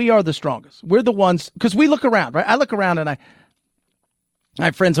know what? We are the strongest. We're the ones, because we look around, right? I look around and I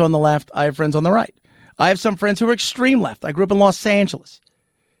have friends on the left. I have friends on the right. I have some friends who are extreme left. I grew up in Los Angeles,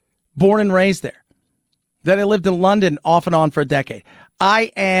 born and raised there. Then I lived in London off and on for a decade.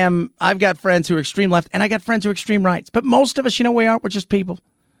 I've got friends who are extreme left, and I got friends who are extreme right. But most of us, you know, we're just people.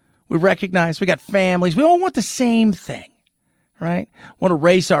 We recognize, we got families. We all want the same thing, right? Want to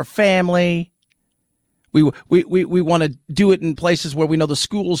raise our family. We want to do it in places where we know the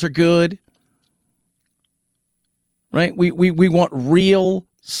schools are good, right? We want real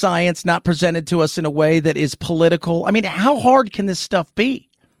science, not presented to us in a way that is political. I mean, how hard can this stuff be?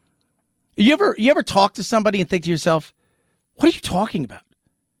 You ever talk to somebody and think to yourself, what are you talking about?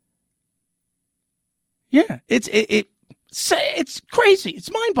 Yeah, it's crazy.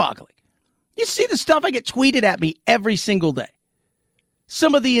 It's mind-boggling. You see the stuff I get tweeted at me every single day.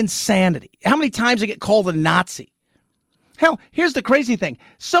 Some of the insanity. How many times I get called a Nazi? Hell, here's the crazy thing.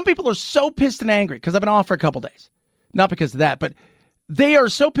 Some people are so pissed and angry because I've been off for a couple days. Not because of that, but they are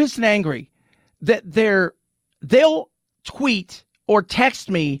so pissed and angry that they'll tweet or text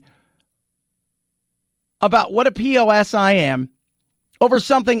me about what a POS I am over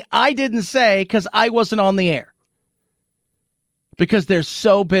something I didn't say because I wasn't on the air. Because they're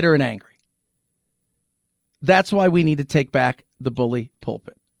so bitter and angry. That's why we need to take back the bully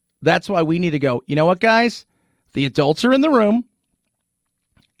pulpit. That's why we need to go, you know what, guys? The adults are in the room,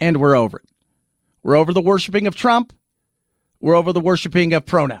 and we're over it. We're over the worshiping of Trump. We're over the worshiping of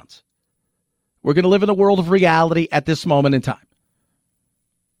pronouns. We're going to live in a world of reality at this moment in time.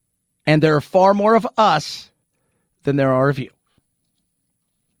 And there are far more of us than there are of you.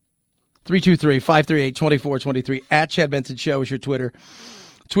 323-538-2423. At Chad Benson Show is your Twitter.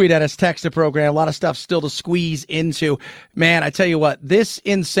 Tweet at us, text the program. A lot of stuff still to squeeze into. Man, I tell you what, this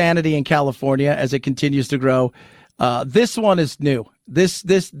insanity in California as it continues to grow, this one is new.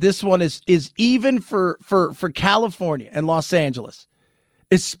 This one is even for California and Los Angeles,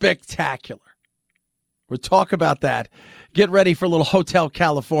 is spectacular. We'll talk about that. Get ready for a little Hotel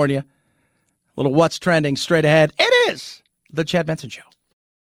California. A little what's trending straight ahead. It is the Chad Benson Show.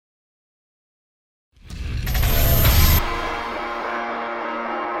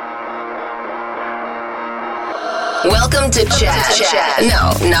 Welcome to Chad.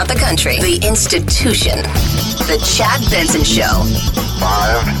 No, not the country. The institution. The Chad Benson Show.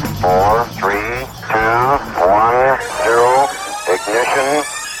 5, 4, 3, 2, 1, 0. Ignition.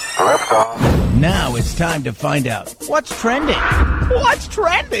 Liftoff. Now it's time to find out what's trending. What's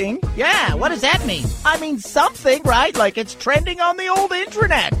trending? Yeah, what does that mean? I mean something, right? Like it's trending on the old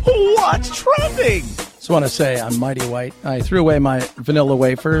internet. What's trending? Just want to say I'm mighty white. I threw away my vanilla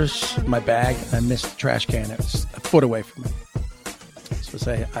wafers, my bag. I missed the trash can. It was a foot away from me. So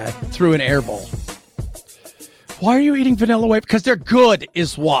say I threw an air bowl. Why are you eating vanilla wafers? Because they're good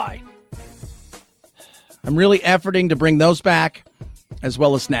is why. I'm really efforting to bring those back as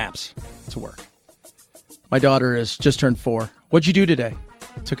well as snaps to work. My daughter has just turned 4. What'd you do today?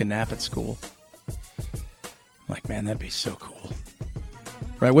 Took a nap at school. I'm like, man, that'd be so cool.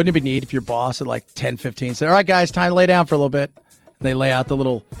 Right? Wouldn't it be neat if your boss at like 10:15 said, all right, guys, time to lay down for a little bit. And they lay out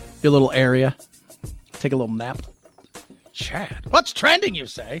your little area. Take a little nap. Chad, what's trending, you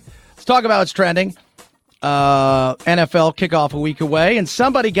say? Let's talk about what's trending. NFL kickoff a week away, and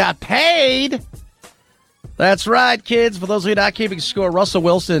somebody got paid. That's right, kids. For those of you not keeping score, Russell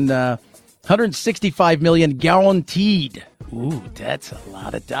Wilson, $165 million guaranteed. Ooh, that's a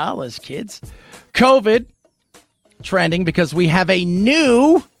lot of dollars, kids. COVID trending because we have a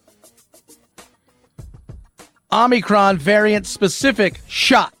new Omicron variant specific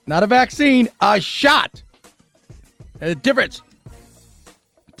shot. Not a vaccine, a shot. A difference.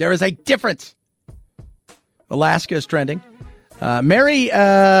 There is a difference. Alaska is trending. Mary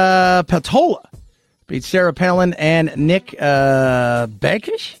Peltola beat Sarah Palin and Nick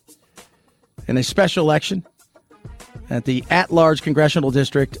Begich in a special election at the at-large congressional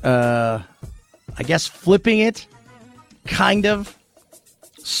district. I guess flipping it, kind of,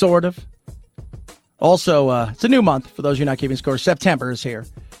 sort of. Also, it's a new month for those of you not keeping score. September is here.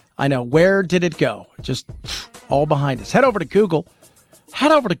 I know. Where did it go? Just all behind us. Head over to Google.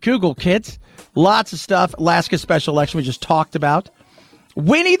 Head over to Google, kids. Lots of stuff. Alaska special election we just talked about.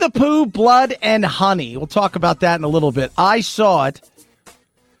 Winnie the Pooh, Blood and Honey. We'll talk about that in a little bit. I saw it.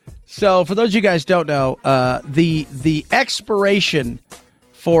 So for those of you guys don't know, the expiration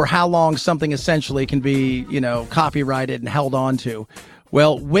for how long something essentially can be, copyrighted and held on to.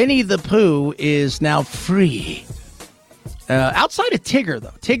 Well, Winnie the Pooh is now free. Outside of Tigger, though.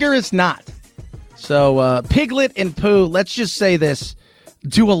 Tigger is not. So Piglet and Pooh, let's just say this,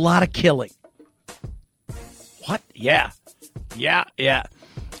 do a lot of killing. What? Yeah.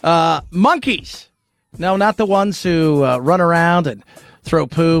 Monkeys. No, not the ones who run around and throw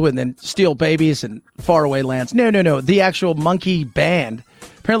poo and then steal babies in faraway lands. No. The actual monkey band.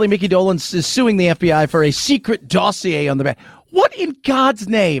 Apparently, Mickey Dolenz is suing the FBI for a secret dossier on the band. What in God's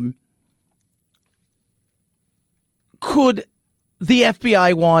name could the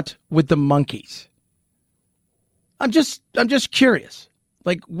FBI want with the monkeys? I'm just curious.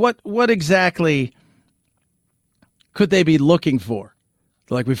 Like, what exactly could they be looking for?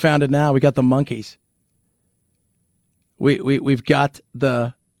 Like, we found it now. We got the monkeys. We've got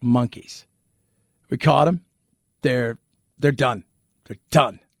the monkeys. We caught them. They're done. They're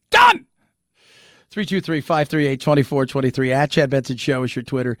done. Done! 323-538-2423. At Chad Benson Show is your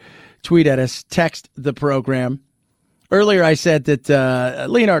Twitter. Tweet at us. Text the program. Earlier I said that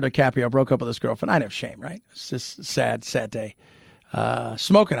Leonardo DiCaprio broke up with his girlfriend. I know, shame, right? It's just a sad day.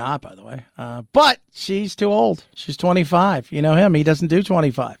 Smoking hot, by the way. But she's too old. She's 25. You know him. He doesn't do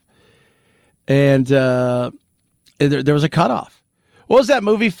 25. And there was a cutoff. What was that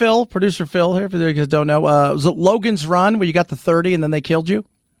movie, Phil? Producer Phil here, for those who don't know. Was it Logan's Run, where you got the 30 and then they killed you?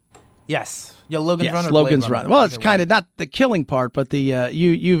 Yes. Yeah, Logan's Run. Or Logan's Run. Well, it's kind of not the killing part, but the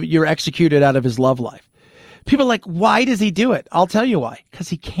you're executed out of his love life. People are like, why does he do it? I'll tell you why. Because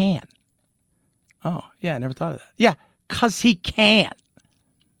he can. Oh, yeah, I never thought of that. Yeah, because he can.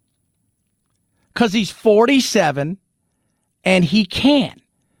 Because he's 47 and he can.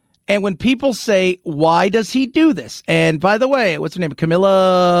 And when people say, why does he do this? And by the way, what's her name?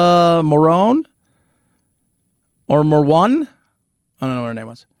 Camilla Morone? Or Morone? I don't know what her name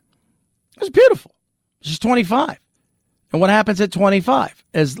was. It was beautiful. She's 25. And what happens at 25,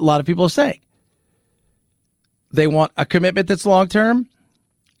 as a lot of people are saying? They want a commitment that's long-term,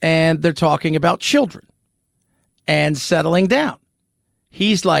 and they're talking about children and settling down.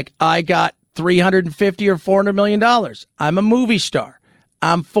 He's like, I got $350 or $400 million. I'm a movie star.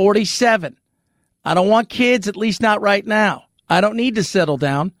 I'm 47. I don't want kids, at least not right now. I don't need to settle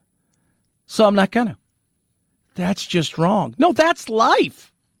down, so I'm not going to. That's just wrong. No, that's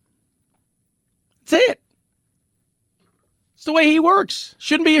life. That's it. It's the way he works.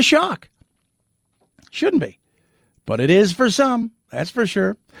 Shouldn't be a shock. Shouldn't be. But it is for some. That's for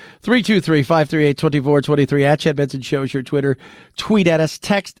sure. 323-538-2423. At Chad Benson Show is your Twitter. Tweet at us.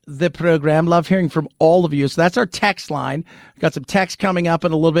 Text the program. Love hearing from all of you. So that's our text line. Got some text coming up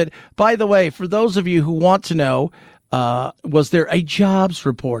in a little bit. By the way, for those of you who want to know, was there a jobs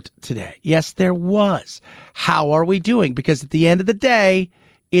report today? Yes, there was. How are we doing? Because at the end of the day,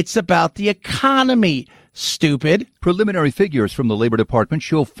 it's about the economy. Stupid. Preliminary figures from the Labor Department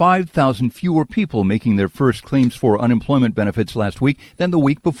show 5,000 fewer people making their first claims for unemployment benefits last week than the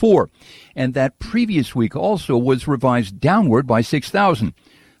week before. And that previous week also was revised downward by 6,000.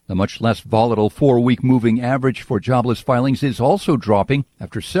 The much less volatile 4-week moving average for jobless filings is also dropping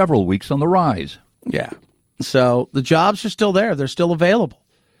after several weeks on the rise. Yeah. So the jobs are still there. They're still available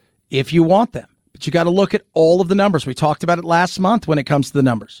if you want them. But you got to look at all of the numbers. We talked about it last month when it comes to the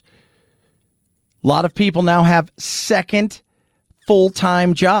numbers. A lot of people now have second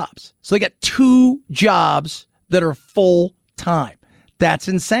full-time jobs. So they got 2 jobs that are full-time. That's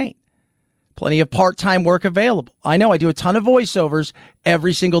insane. Plenty of part-time work available. I know I do a ton of voiceovers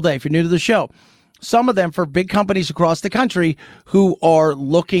every single day. If you're new to the show, some of them for big companies across the country who are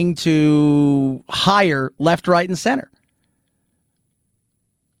looking to hire left, right, and center.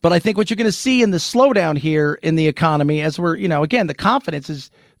 But I think what you're going to see in the slowdown here in the economy as we're, again, the confidence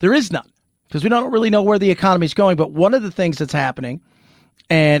is there is none. Because we don't really know where the economy is going. But one of the things that's happening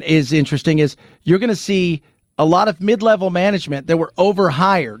and is interesting is you're going to see a lot of mid-level management that were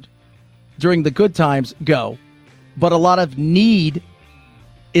overhired during the good times go. But a lot of need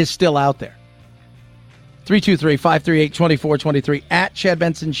is still out there. 323-538-2423. At Chad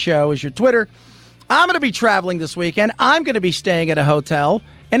Benson Show is your Twitter. I'm going to be traveling this weekend. I'm going to be staying at a hotel.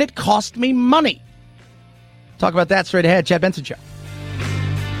 And it cost me money. Talk about that straight ahead. Chad Benson Show.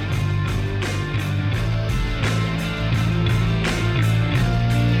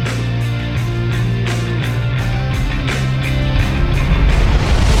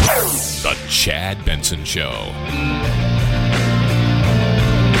 The Chad Benson Show.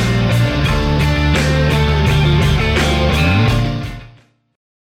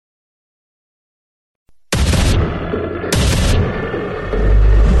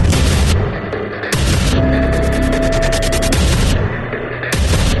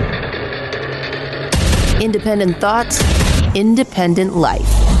 Independent thoughts, independent life.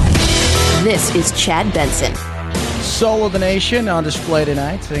 This is Chad Benson. Soul of the Nation on display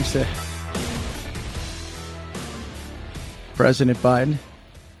tonight, thanks to President Biden.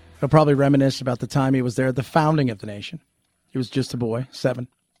 He'll probably reminisce about the time he was there at the founding of the nation. He was just a boy, 7.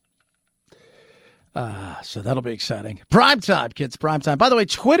 So that'll be exciting. Prime time, kids, prime time. By the way,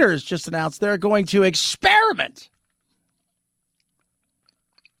 Twitter has just announced they're going to experiment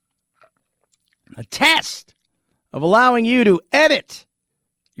a test of allowing you to edit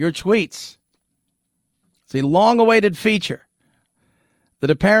your tweets. It's a long-awaited feature that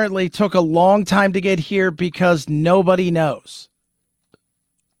apparently took a long time to get here because nobody knows.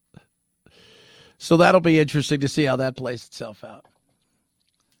 So that'll be interesting to see how that plays itself out.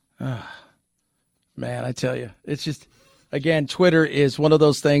 Man, I tell you, it's just, again, Twitter is one of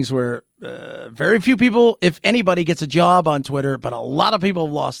those things where very few people, if anybody, gets a job on Twitter, but a lot of people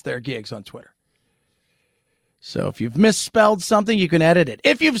have lost their gigs on Twitter. So if you've misspelled something, you can edit it.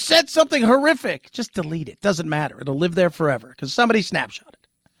 If you've said something horrific, just delete it. Doesn't matter. It'll live there forever because somebody snapshot it.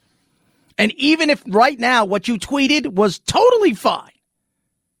 And even if right now what you tweeted was totally fine,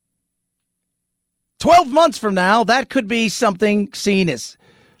 12 months from now, that could be something seen as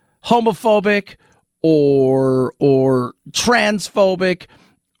homophobic or transphobic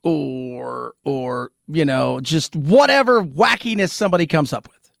or just whatever wackiness somebody comes up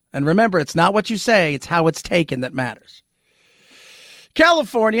with. And remember, it's not what you say, it's how it's taken that matters.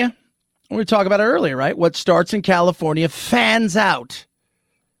 California, we were talking about it earlier, right? What starts in California fans out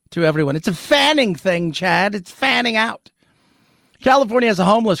to everyone. It's a fanning thing, Chad. It's fanning out. California has a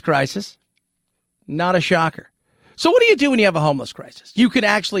homeless crisis. Not a shocker. So what do you do when you have a homeless crisis? You can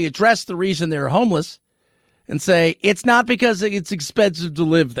actually address the reason they're homeless and say, it's not because it's expensive to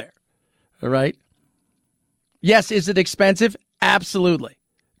live there. All right? Yes, is it expensive? Absolutely.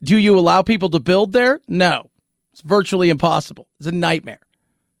 Do you allow people to build there? No. It's virtually impossible. It's a nightmare.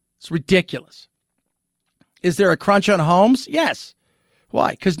 It's ridiculous. Is there a crunch on homes? Yes.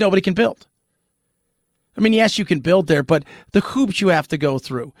 Why? Because nobody can build. I mean, yes, you can build there, but the hoops you have to go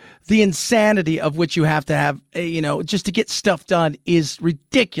through, the insanity of which you have to have, just to get stuff done is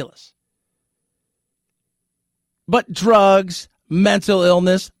ridiculous. But drugs, mental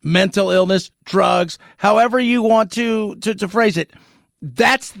illness, drugs, however you want to phrase it,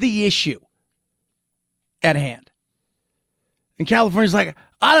 that's the issue at hand. And California's like,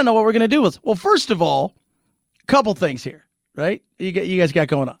 I don't know what we're going to do with it. Well, first of all, a couple things here, right? You guys got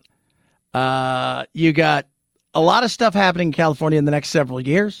going on. You got a lot of stuff happening in California in the next several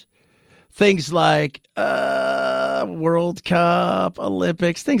years. Things like World Cup,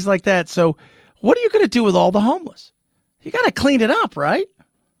 Olympics, things like that. So what are you going to do with all the homeless? You got to clean it up, right?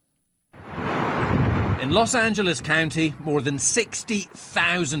 In Los Angeles County, more than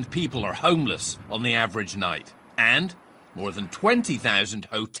 60,000 people are homeless on the average night. And more than 20,000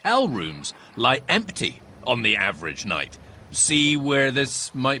 hotel rooms lie empty on the average night. See where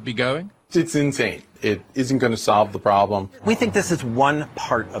this might be going? It's insane. It isn't going to solve the problem. We think this is one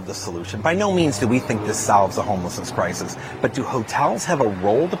part of the solution. By no means do we think this solves the homelessness crisis. But do hotels have a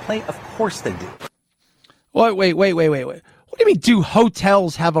role to play? Of course they do. Wait. What do you mean, do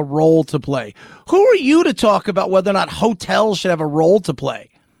hotels have a role to play? Who are you to talk about whether or not hotels should have a role to play?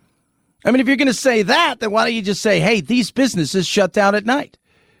 I mean, if you're going to say that, then why don't you just say, hey, these businesses shut down at night?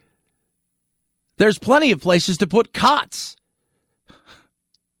 There's plenty of places to put cots.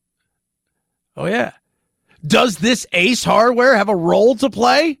 Oh, yeah. Does this Ace Hardware have a role to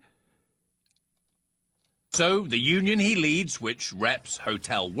play? So the union he leads, which reps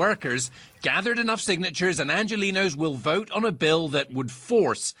hotel workers, gathered enough signatures and Angelenos will vote on a bill that would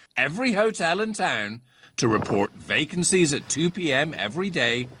force every hotel in town to report vacancies at 2 p.m. every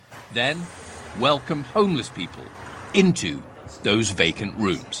day, then welcome homeless people into those vacant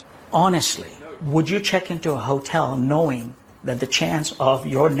rooms. Honestly, would you check into a hotel knowing that the chance of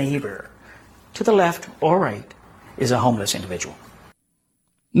your neighbor to the left or right is a homeless individual?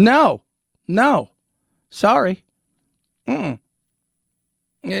 No. Sorry.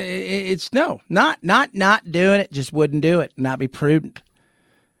 It's no, not doing it. Just wouldn't do it. Not be prudent.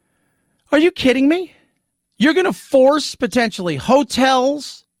 Are you kidding me? You're going to force potentially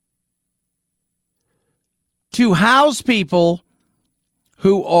hotels to house people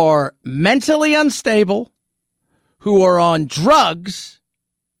who are mentally unstable, who are on drugs.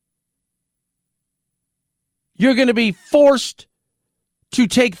 You're going to be forced to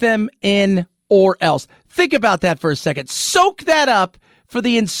take them in or else. Think about that for a second. Soak that up for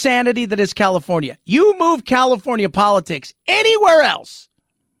the insanity that is California. You move California politics anywhere else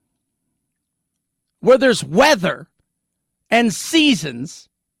where there's weather and seasons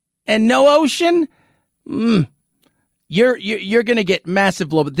and no ocean, you're going to get massive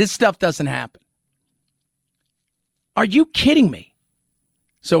blow. But this stuff doesn't happen. Are you kidding me?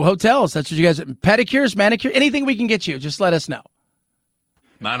 So hotels, that's what you guys, pedicures, manicure, anything we can get you, just let us know.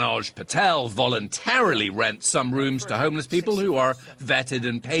 Manoj Patel voluntarily rents some rooms to homeless people who are vetted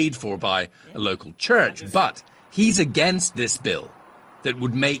and paid for by a local church. But he's against this bill that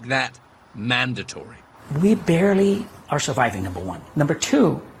would make that mandatory. We barely are surviving, number one. Number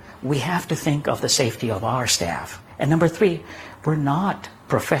two, we have to think of the safety of our staff. And number three, we're not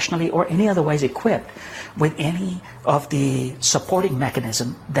professionally or any otherwise equipped with any of the supporting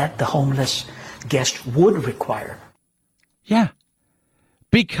mechanism that the homeless guest would require. Yeah,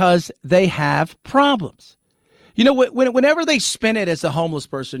 because they have problems. You know, whenever they spin it as a homeless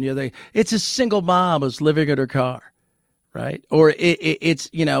person, it's a single mom who's living in her car, right? Or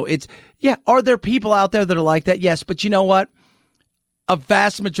are there people out there that are like that? Yes, but you know what? A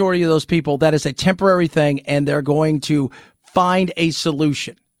vast majority of those people, that is a temporary thing, and they're going to find a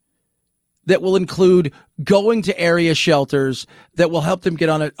solution that will include going to area shelters that will help them get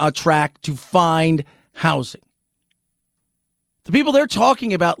on a track to find housing. The people they're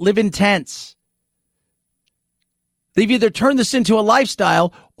talking about live in tents. They've either turned this into a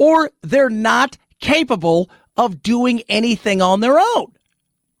lifestyle or they're not capable of doing anything on their own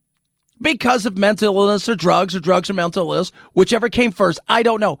because of mental illness or drugs or mental illness, whichever came first. I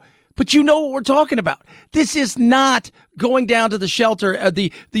don't know. But you know what we're talking about. This is not going down to the shelter,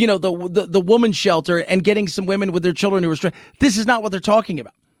 the woman's shelter, and getting some women with their children who are stressed. This is not what they're talking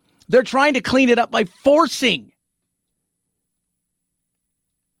about. They're trying to clean it up by forcing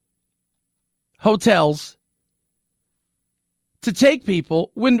hotels to take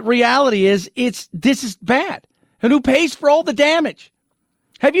people when reality is this is bad. And who pays for all the damage?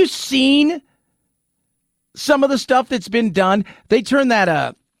 Have you seen some of the stuff that's been done? They turned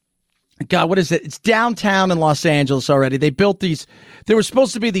that God, what is it? It's downtown in Los Angeles already. They built these. There were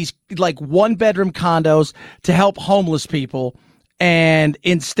supposed to be these like 1-bedroom condos to help homeless people, and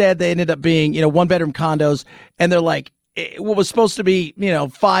instead they ended up being 1-bedroom condos. And they're like, what was supposed to be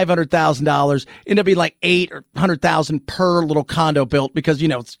 $500,000 ended up being like $800,000 or $100,000 per little condo built because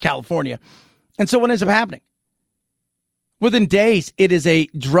it's California. And so what ends up happening? Within days, it is a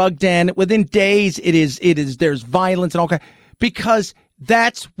drug den. Within days, there's violence and all kinds, because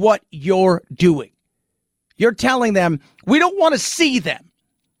that's what you're doing. You're telling them, we don't want to see them.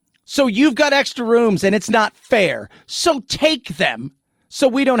 So you've got extra rooms and it's not fair. So take them so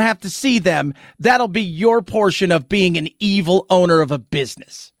we don't have to see them. That'll be your portion of being an evil owner of a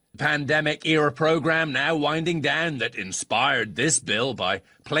business. Pandemic era program now winding down that inspired this bill by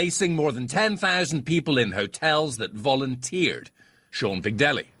placing more than 10,000 people in hotels that volunteered. Sean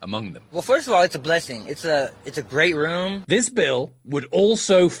Bigdelli among them. Well, first of all, it's a blessing. It's a great room. This bill would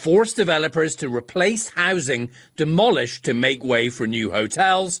also force developers to replace housing demolished to make way for new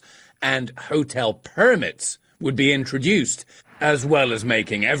hotels, and hotel permits would be introduced, as well as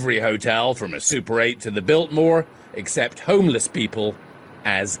making every hotel from a Super 8 to the Biltmore accept homeless people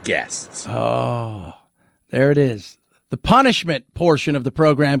as guests. Oh, there it is. The punishment portion of the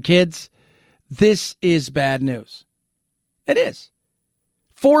program, kids. This is bad news. It is.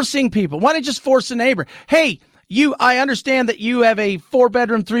 Forcing people. Why not just force a neighbor? Hey, I understand that you have a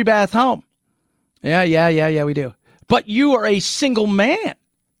 4-bedroom, 3-bath home. Yeah, we do. But you are a single man.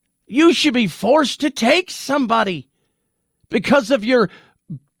 You should be forced to take somebody because of your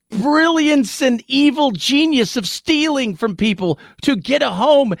brilliance and evil genius of stealing from people to get a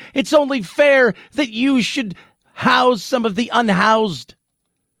home. It's only fair that you should house some of the unhoused.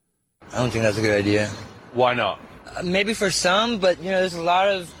 I don't think that's a good idea. Why not? Maybe for some, but there's a lot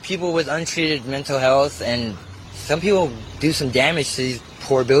of people with untreated mental health, and some people do some damage to these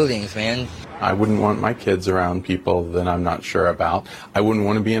poor buildings, man. I wouldn't want my kids around people that I'm not sure about. I wouldn't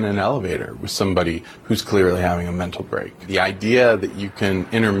want to be in an elevator with somebody who's clearly having a mental break. The idea that you can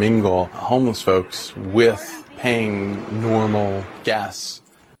intermingle homeless folks with paying normal guests.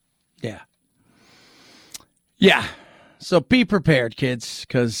 Yeah. So be prepared, kids,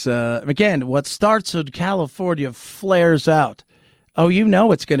 because, again, what starts in California flares out. Oh,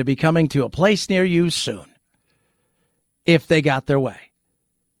 it's going to be coming to a place near you soon if they got their way.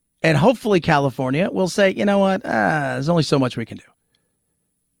 And hopefully California will say, you know what, there's only so much we can do.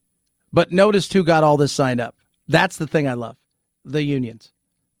 But notice who got all this signed up. That's the thing I love, the unions.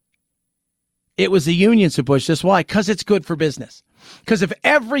 It was the unions who pushed this. Why? Because it's good for business. Because if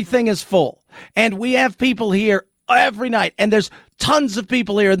everything is full and we have people here every night, and there's tons of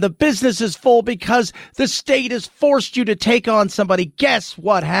people here, and the business is full because the state has forced you to take on somebody, guess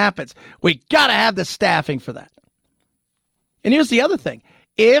what happens? We got to have the staffing for that. And here's the other thing.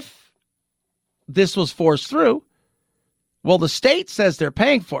 If this was forced through, well, the state says they're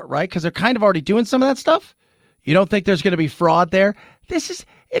paying for it, right? Because they're kind of already doing some of that stuff. You don't think there's going to be fraud there?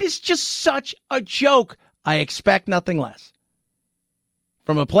 It is just such a joke. I expect nothing less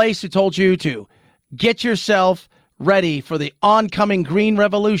from a place who told you to get yourself ready for the oncoming green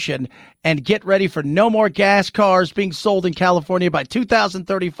revolution and get ready for no more gas cars being sold in California by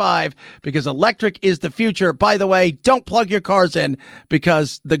 2035 because electric is the future. By the way, don't plug your cars in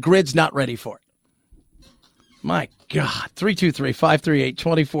because the grid's not ready for it. My God.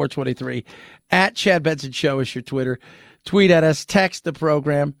 323-538-2423. At Chad Benson Show is your Twitter. Tweet at us. Text the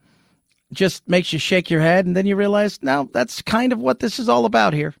program. Just makes you shake your head, and then you realize, no, that's kind of what this is all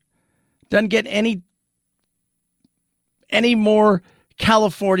about here. Doesn't get any more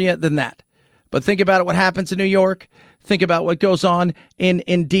California than that. But think about it, what happens in New York. Think about what goes on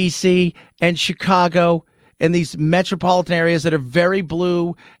in D.C. and Chicago and these metropolitan areas that are very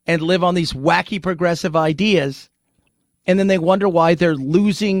blue and live on these wacky progressive ideas. And then they wonder why they're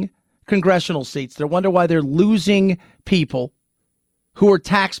losing congressional seats. They wonder why they're losing people who are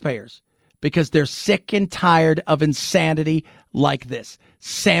taxpayers because they're sick and tired of insanity like this.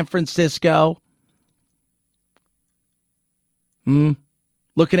 San Francisco.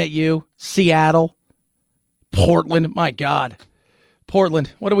 Looking at you. Seattle. Portland. My God.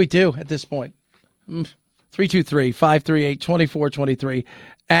 Portland. What do we do at this point? 323-538-2423.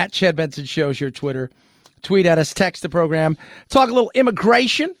 At Chad Benson Show is your Twitter. Tweet at us. Text the program. Talk a little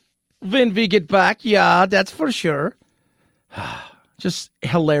immigration when we get back. Yeah, that's for sure. Just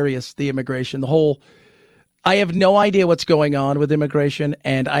hilarious, the immigration. I have no idea what's going on with immigration,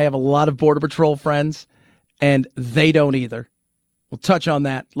 and I have a lot of Border Patrol friends, and they don't either. We'll touch on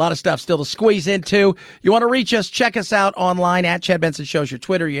that. A lot of stuff still to squeeze into. You want to reach us, check us out online at Chad Benson Show, your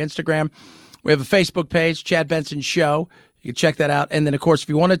Twitter, your Instagram. We have a Facebook page, Chad Benson Show. You can check that out. And then, of course, if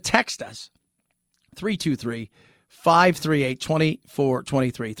you want to text us,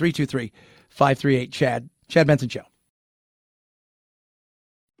 323-538-2423. 323-538-CHAD. Chad Benson Show.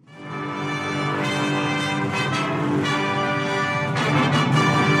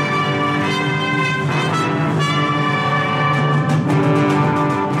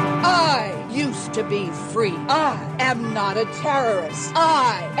 To be free. I am not a terrorist.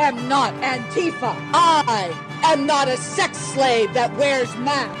 I am not Antifa. I am not a sex slave that wears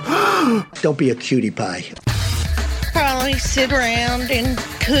masks. Don't be a cutie pie. Probably sit around and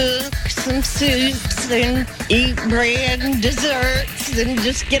cook some soups and eat bread and desserts and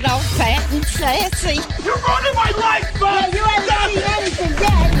just get all fat and sassy. You're running my life, man! Yeah, you haven't seen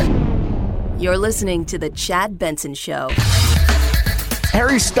anything yet. You're listening to The Chad Benson Show.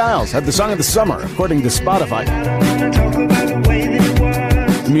 Harry Styles had the song of the summer, according to Spotify.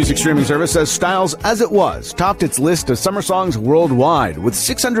 The music streaming service says Styles, As It Was, topped its list of summer songs worldwide with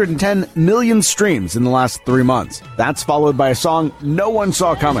 610 million streams in the last 3 months. That's followed by a song no one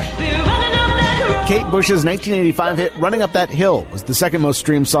saw coming. Kate Bush's 1985 hit Running Up That Hill was the second most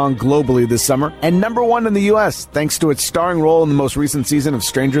streamed song globally this summer and #1 in the U.S. thanks to its starring role in the most recent season of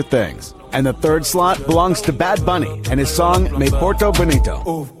Stranger Things. And the third slot belongs to Bad Bunny and his song Me Porto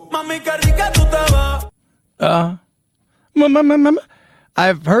Bonito.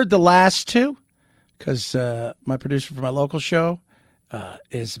 I've heard the last two because my producer for my local show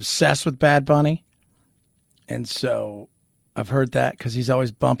is obsessed with Bad Bunny. And so I've heard that because he's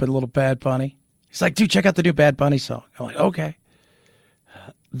always bumping a little Bad Bunny. He's like, dude, check out the new Bad Bunny song. I'm like, okay.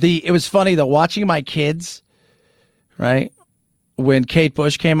 It was funny, though, watching my kids, right, when Kate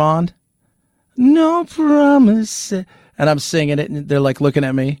Bush came on. No promise. And I'm singing it, and they're like looking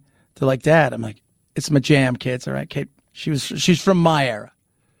at me. They're like, Dad. I'm like, it's my jam, kids. All right, Kate. She's from my era.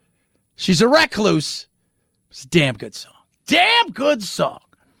 She's a recluse. It's a damn good song. Damn good song.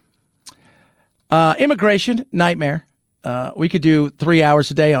 Immigration, nightmare. We could do 3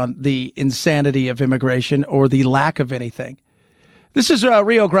 hours a day on the insanity of immigration or the lack of anything. This is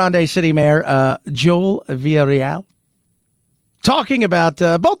Rio Grande City Mayor Joel Villarreal talking about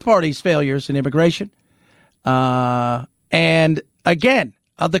both parties' failures in immigration. And again,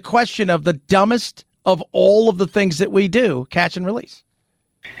 the question of the dumbest of all of the things that we do, catch and release.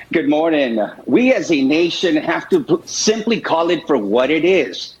 Good morning. We as a nation have to simply call it for what it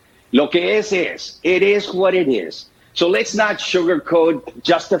is. Lo que es. It is what it is. So let's not sugarcoat,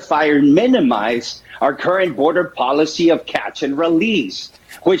 justify, or minimize our current border policy of catch and release,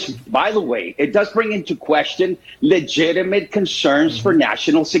 which, by the way, it does bring into question legitimate concerns for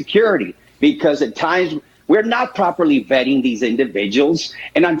national security, because at times we're not properly vetting these individuals.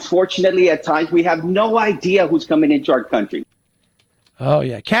 And unfortunately, at times we have no idea who's coming into our country. Oh,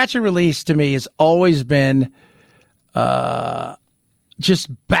 yeah. Catch and release to me has always been just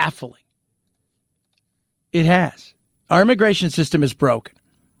baffling. It has. Our immigration system is broken.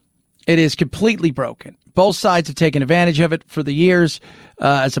 It is completely broken Both sides have taken advantage of it for the years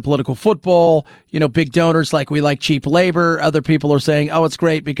as a political football. Big donors like we like cheap labor. Other people are saying, oh, it's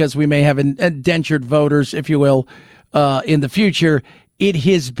great because we may have indentured voters, if you will, in the future. It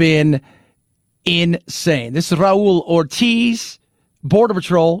has been insane. This is Raul Ortiz, Border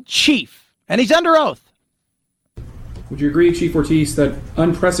Patrol chief, and he's under oath. Would you agree, Chief Ortiz, that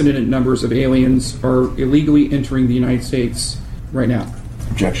unprecedented numbers of aliens are illegally entering the United States right now?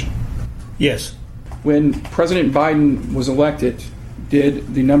 Objection. Yes. When President Biden was elected,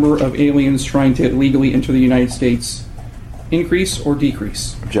 did the number of aliens trying to illegally enter the United States increase or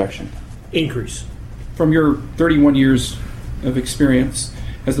decrease? Objection. Increase. From your 31 years of experience,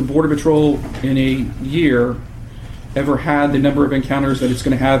 has the Border Patrol in a year ever had the number of encounters that it's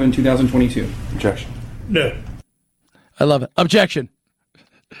going to have in 2022? Objection. No. I love it. Objection.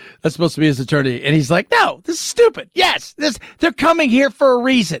 That's supposed to be his attorney. And he's like, no, this is stupid. Yes, they're coming here for a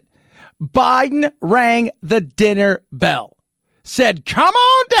reason. Biden rang the dinner bell, said, come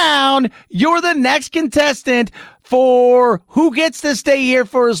on down. You're the next contestant for who gets to stay here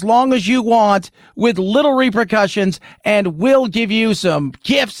for as long as you want with little repercussions, and we'll give you some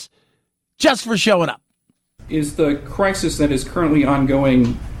gifts just for showing up. Is the crisis that is currently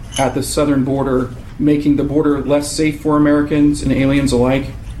ongoing at the southern border making the border less safe for Americans and aliens alike?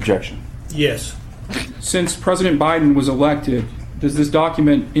 Objection. Yes. Since President Biden was elected, does this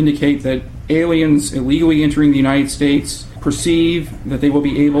document indicate that aliens illegally entering the United States perceive that they will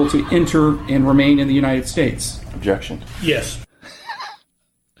be able to enter and remain in the United States? Objection. Yes.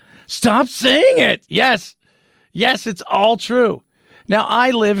 Stop saying it. Yes. Yes, it's all true. Now,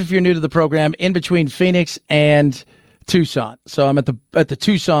 I live, if you're new to the program, in between Phoenix and Tucson. So I'm at the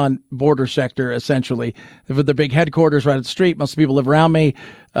Tucson border sector, essentially. With their big headquarters right at the street. Most people live around me.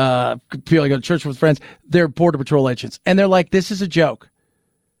 People I go to church with friends. They're Border Patrol agents. And they're like, this is a joke.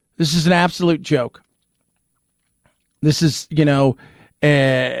 This is an absolute joke. This is, and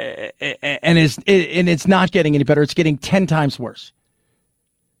it's not getting any better. It's getting 10 times worse.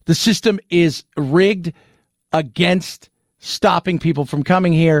 The system is rigged against stopping people from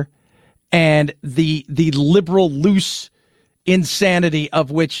coming here. And the liberal loose insanity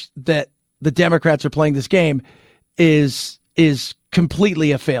of which that the Democrats are playing this game is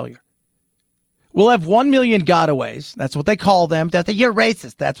completely a failure. We'll have 1 million gotaways. That's what they call them. You're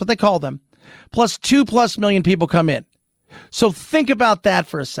racist. That's what they call them. Plus 2+ million people come in. So think about that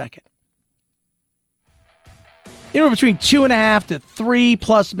for a second. Between 2.5 to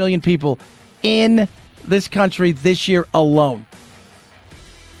 3+ million people in this country this year alone.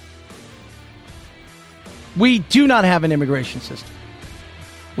 We do not have an immigration system.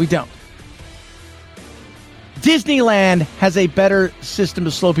 We don't. Disneyland has a better system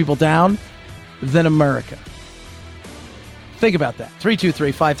to slow people down than America. Think about that.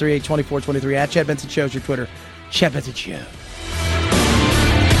 323-538-2423 at Chad Benson Show is your Twitter. Chad Benson Show.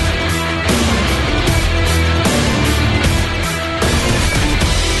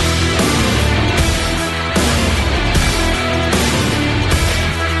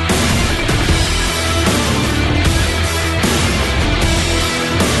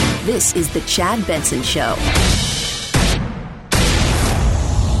 This is the Chad Benson Show.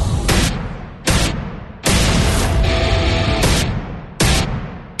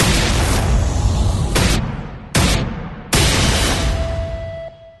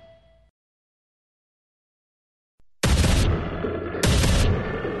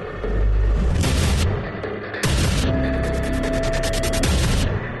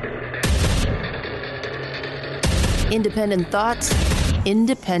 Independent thoughts,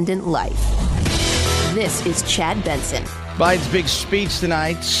 independent life. This is Chad Benson. Biden's big speech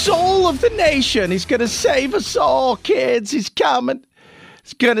tonight. Soul of the nation. He's going to save us all, kids. He's coming.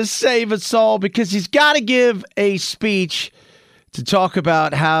 He's going to save us all because he's got to give a speech to talk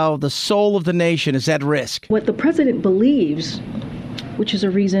about how the soul of the nation is at risk. What the president believes, which is a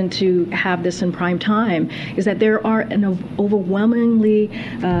reason to have this in prime time, is that there are an overwhelmingly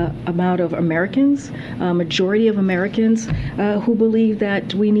amount of Americans, majority of Americans, who believe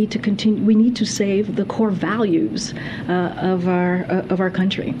that we need to save the core values of our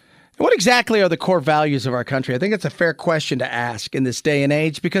country. What exactly are the core values of our country? I think it's a fair question to ask in this day and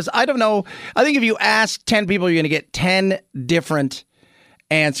age because I don't know. I think if you ask 10 people, you're going to get 10 different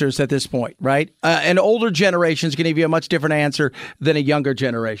answers at this point, right? An older generation is going to give you a much different answer than a younger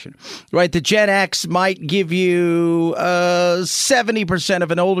generation, right? The Gen X might give you 70% of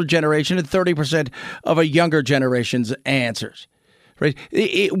an older generation and 30% of a younger generation's answers, right?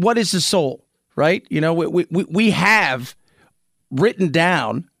 What is the soul, right? You know, we have written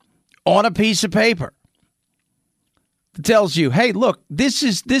down on a piece of paper that tells you, hey, look, this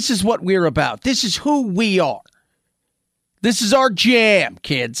is what we're about. This is who we are. This is our jam,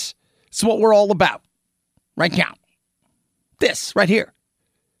 kids. It's what we're all about right now. This right here.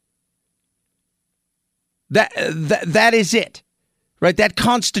 That is it, right? That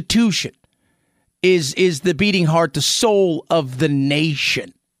Constitution is the beating heart, the soul of the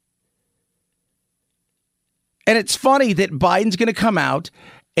nation. And it's funny that Biden's going to come out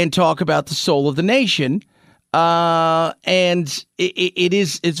and talk about the soul of the nation, and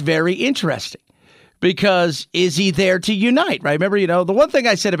it's very interesting because is he there to unite? Right? Remember, the one thing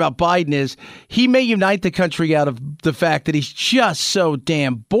I said about Biden is he may unite the country out of the fact that he's just so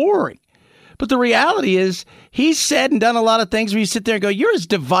damn boring. But the reality is he's said and done a lot of things where you sit there and go, you're as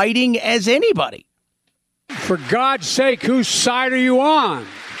dividing as anybody. For God's sake, whose side are you on?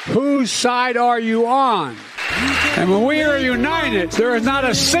 Whose side are you on? And when we are united, there is not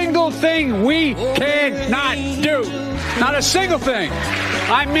a single thing we cannot do. Not a single thing.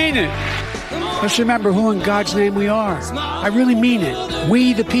 I mean it. Let's remember who in God's name we are. I really mean it.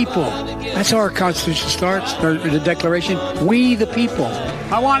 We the people. That's how our Constitution starts, or the Declaration. We the people.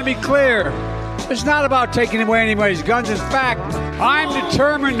 I want to be clear. It's not about taking away anybody's guns. In fact, I'm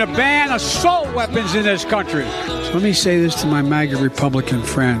determined to ban assault weapons in this country. So let me say this to my MAGA Republican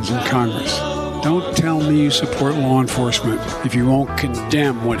friends in Congress. Don't tell me you support law enforcement if you won't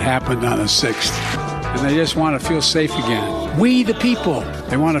condemn what happened on the 6th. And they just want to feel safe again. We the people.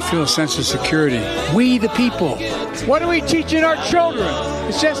 They want to feel a sense of security. We the people. What are we teaching our children?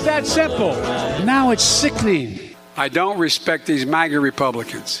 It's just that simple. Now it's sickening. I don't respect these MAGA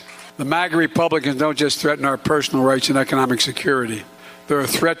Republicans. The MAGA Republicans don't just threaten our personal rights and economic security. They're a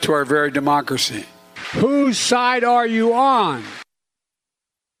threat to our very democracy. Whose side are you on?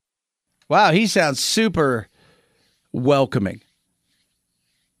 Wow, he sounds super welcoming.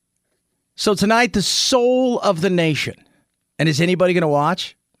 So tonight, the soul of the nation. And is anybody going to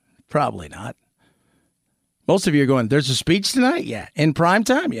watch? Probably not. Most of you are going, there's a speech tonight? Yeah. In prime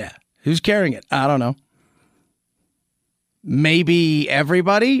time? Yeah. Who's carrying it? I don't know. Maybe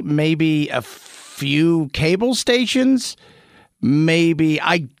everybody? Maybe a few cable stations? Maybe.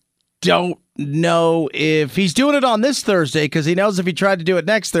 I don't know if he's doing it on this Thursday because he knows if he tried to do it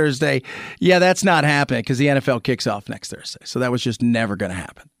next Thursday, yeah, that's not happening because the NFL kicks off next Thursday. So that was just never going to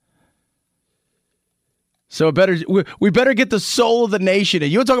happen. So we better get the soul of the nation.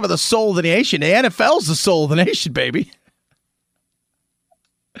 And you want to talk about the soul of the nation? The NFL's the soul of the nation, baby.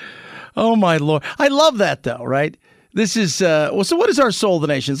 Oh, my Lord. I love that, though, right? This is, so what is our soul of the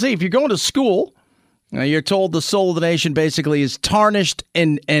nation? See, if you're going to school, you're told the soul of the nation basically is tarnished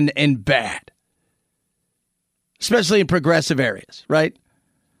and bad. Especially in progressive areas, right?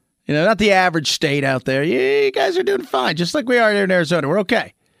 Not the average state out there. Yeah, you guys are doing fine, just like we are here in Arizona. We're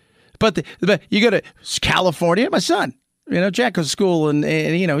okay. But you go to California, my son, Jack goes to school and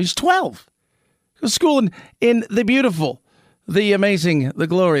he's 12. Goes to school in the beautiful, the amazing, the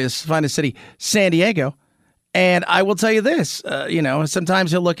glorious, finest city, San Diego. And I will tell you this,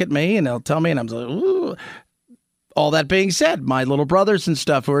 sometimes he'll look at me and he'll tell me and I'm like, ooh. All that being said, my little brothers and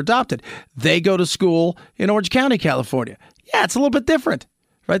stuff who are adopted, they go to school in Orange County, California. Yeah, it's a little bit different,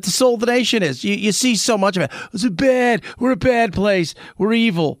 right? The soul of the nation is. You see so much of it. It's bad. We're a bad place. We're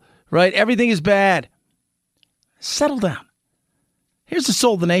evil. Right? Everything is bad. Settle down. Here's the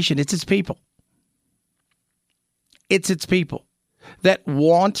soul of the nation. It's its people. It's its people that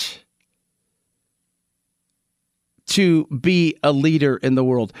want to be a leader in the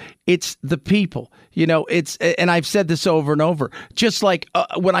world. It's the people. And I've said this over and over. Just like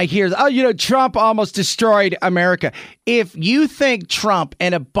when I hear, Trump almost destroyed America. If you think Trump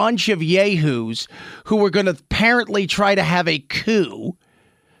and a bunch of yahoos who were going to apparently try to have a coup,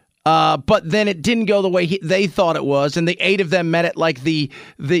 but then it didn't go the way they thought it was, and the 8 of them met at like the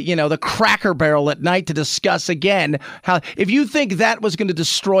Cracker Barrel at night to discuss again how. If you think that was going to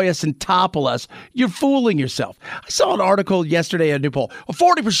destroy us and topple us, you're fooling yourself. I saw an article yesterday, a new poll: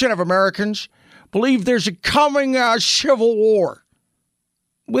 40% of Americans believe there's a coming civil war.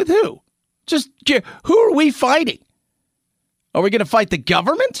 With who? Who are we fighting? Are we going to fight the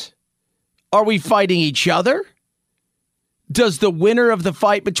government? Are we fighting each other? Does the winner of the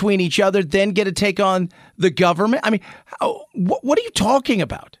fight between each other then get to take on the government? I mean, what are you talking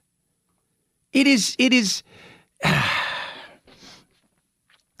about? It is. You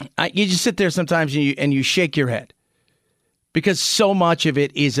just sit there sometimes and you shake your head because so much of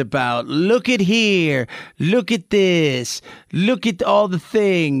it is about look at here, look at this, look at all the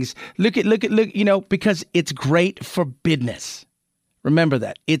things, look, because it's great for business. Remember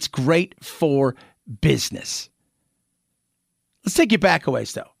that. It's great for business. Let's take you back a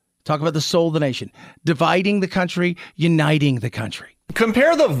ways, though. Talk about the soul of the nation. Dividing the country, uniting the country.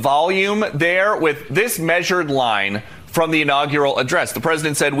 Compare the volume there with this measured line from the inaugural address. The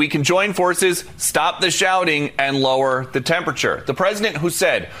president said we can join forces, stop the shouting, and lower the temperature. The president, who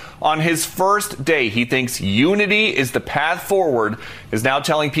said on his first day he thinks unity is the path forward, is now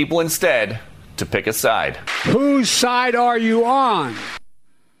telling people instead to pick a side. Whose side are you on?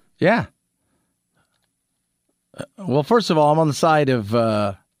 Yeah. Well, first of all, I'm on the side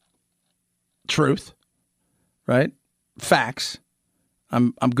of truth, right? Facts.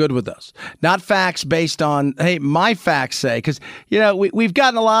 I'm good with those. Not facts based on, hey, my facts say, because, we've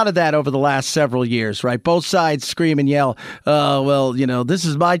gotten a lot of that over the last several years, right? Both sides scream and yell, this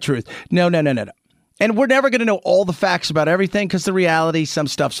is my truth. No. And we're never going to know all the facts about everything because the reality, some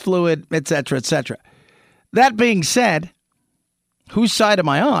stuff's fluid, et cetera, et cetera. That being said, whose side am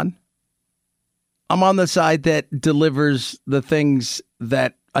I on? I'm on the side that delivers the things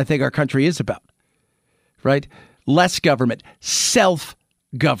that I think our country is about, right? Less government,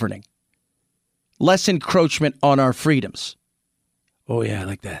 self-governing, less encroachment on our freedoms. Oh, yeah, I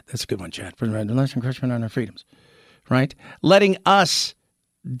like that. That's a good one, Chad. Less encroachment on our freedoms, right? Letting us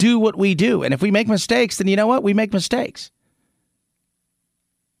do what we do. And if we make mistakes, then you know what? We make mistakes.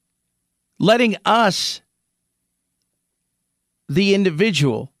 Letting us, the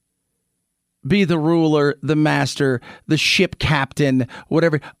individual, be the ruler, the master, the ship captain,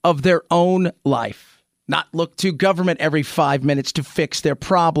 whatever, of their own life. Not look to government every 5 minutes to fix their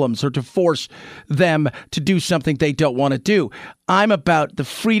problems or to force them to do something they don't want to do. I'm about the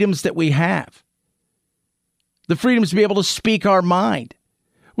freedoms that we have. The freedoms to be able to speak our mind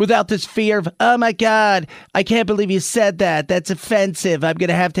without this fear of, oh my God, I can't believe you said that. That's offensive. I'm going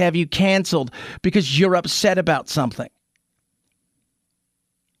to have you canceled because you're upset about something.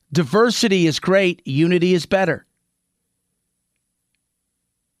 Diversity is great. Unity is better.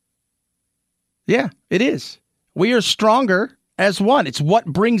 Yeah, it is. We are stronger as one. It's what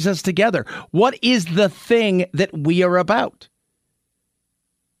brings us together. What is the thing that we are about?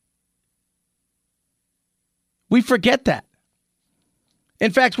 We forget that.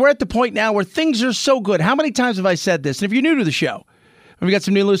 In fact, we're at the point now where things are so good. How many times have I said this? And if you're new to the show, we've got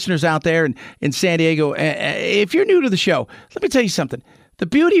some new listeners out there in San Diego. If you're new to the show, let me tell you something. The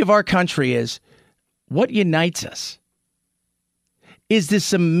beauty of our country is what unites us is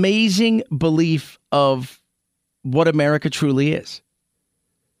this amazing belief of what America truly is.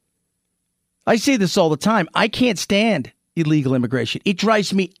 I say this all the time. I can't stand illegal immigration. It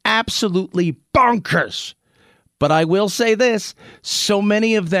drives me absolutely bonkers. But I will say this. So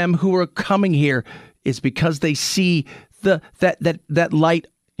many of them who are coming here is because they see that light,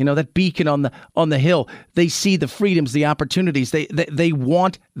 that beacon on the hill. They see the freedoms, the opportunities. They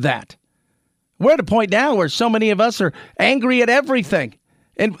want that. We're at a point now where so many of us are angry at everything.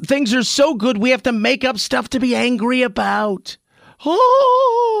 And things are so good, we have to make up stuff to be angry about.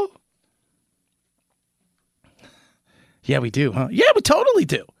 Oh. Yeah, we do, huh? Yeah, we totally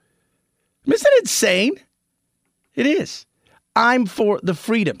do. Isn't it insane? It is. I'm for the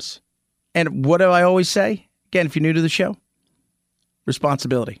freedoms. And what do I always say? Again, if you're new to the show,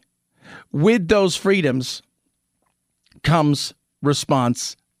 responsibility. With those freedoms comes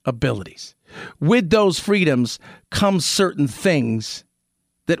responsibilities. With those freedoms comes certain things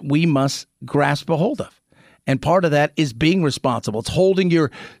that we must grasp a hold of. And part of that is being responsible. It's holding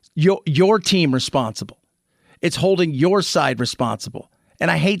your team responsible. It's holding your side responsible. And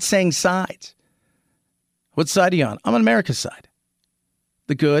I hate saying sides. What side are you on? I'm on America's side.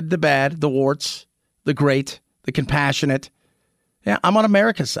 The good, the bad, the warts, the great, the compassionate. Yeah, I'm on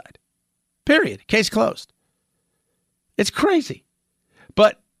America's side. Period. Case closed. It's crazy.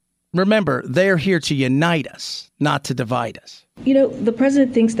 But remember, they're here to unite us, not to divide us. The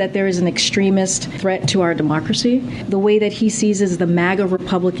president thinks that there is an extremist threat to our democracy. The way that he sees is the MAGA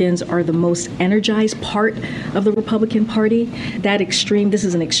Republicans are the most energized part of the Republican Party. This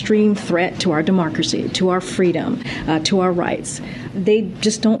is an extreme threat to our democracy, to our freedom, to our rights. They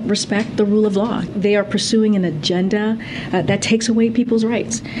just don't respect the rule of law. They are pursuing an agenda that takes away people's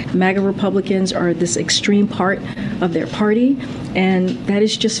rights. MAGA Republicans are this extreme part of their party, and that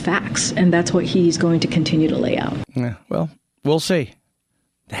is just facts, and that's what he's going to continue to lay out. Yeah, well, we'll see.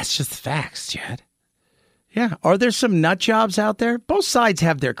 That's just facts, Chad. Yeah. Are there some nut jobs out there? Both sides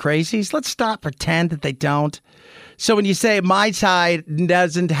have their crazies. Let's stop pretend that they don't. So when you say my side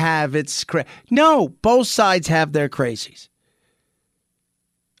doesn't have its no, both sides have their crazies.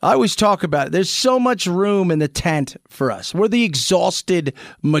 I always talk about it. There's so much room in the tent for us. We're the exhausted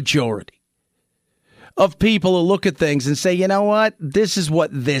majority of people who look at things and say, you know what? This is what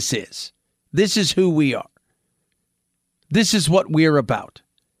this is. This is who we are. This is what we're about.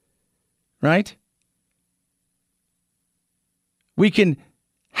 right? We can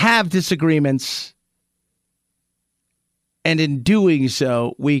have disagreements, and in doing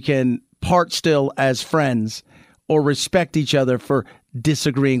so, we can part still as friends or respect each other for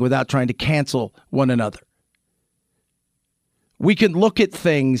disagreeing without trying to cancel one another. We can look at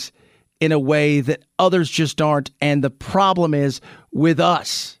things in a way that others just aren't, and the problem is with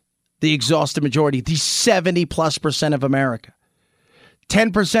us, the exhausted majority, the 70+% of America.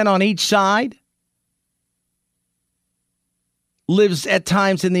 10% on each side lives at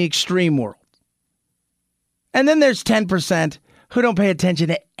times in the extreme world. And then there's 10% who don't pay attention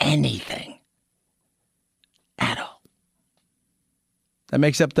to anything at all. That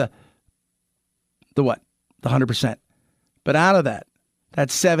makes up the what? The 100%. But out of that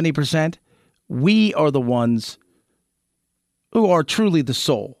 70%, we are the ones who are truly the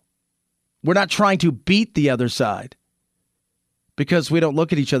soul. We're not trying to beat the other side because we don't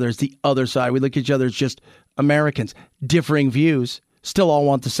look at each other as the other side. We look at each other as just Americans, differing views, still all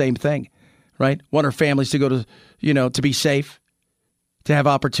want the same thing, right? Want our families to go to, to be safe, to have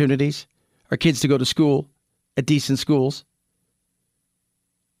opportunities, our kids to go to school at decent schools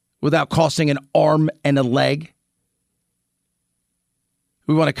without costing an arm and a leg.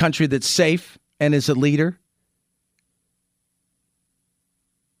 We want a country that's safe and is a leader.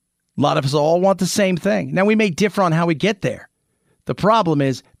 A lot of us all want the same thing. Now, we may differ on how we get there. The problem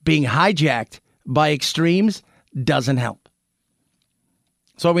is being hijacked by extremes doesn't help.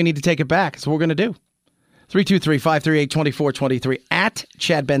 So we need to take it back. That's what we're going to do. 323-538-2423 at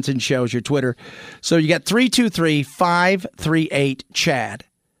Chad Benson Show is your Twitter. So you got 323-538-CHAD.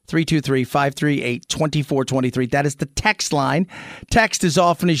 323-538-2423. That is the text line. Text as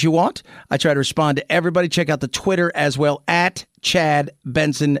often as you want. I try to respond to everybody. Check out the Twitter as well at Chad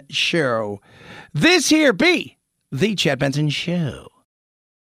Benson Show. This here be the Chad Benson Show.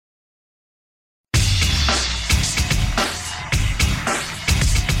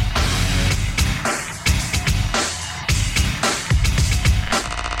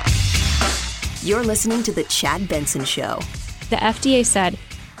 You're listening to the Chad Benson Show. The FDA said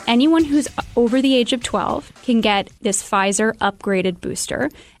anyone who's over the age of 12 can get this Pfizer upgraded booster.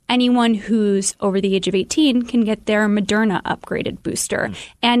 Anyone who's over the age of 18 can get their Moderna upgraded booster.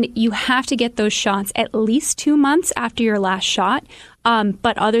 And you have to get those shots at least 2 months after your last shot.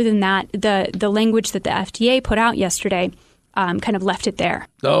 But other than that, the language that the FDA put out yesterday kind of left it there.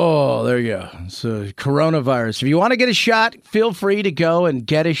 Oh, there you go. So coronavirus. If you want to get a shot, feel free to go and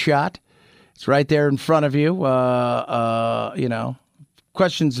get a shot. It's right there in front of you.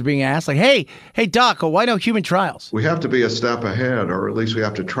 Questions are being asked like, hey, Doc, why no human trials? We have to be a step ahead, or at least we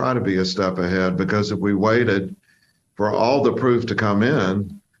have to try to be a step ahead, because if we waited for all the proof to come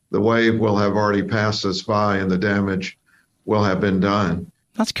in, the wave will have already passed us by and the damage will have been done.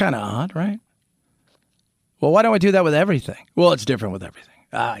 That's kind of odd, right? Well, why don't we do that with everything? Well, it's different with everything.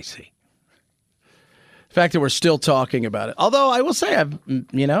 I see. The fact that we're still talking about it. Although I will say, a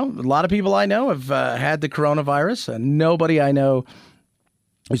lot of people I know have had the coronavirus, and nobody I know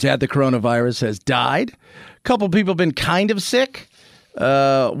who's had the coronavirus has died. A couple of people have been kind of sick.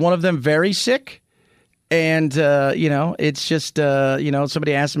 One of them very sick. And, it's just,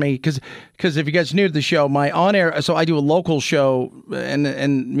 somebody asked me, because if you guys are new to the show, my on-air, so I do a local show and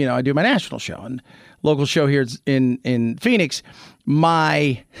I do my national show. And local show here in Phoenix,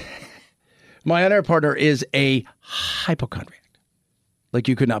 my on-air partner is a hypochondriac. Like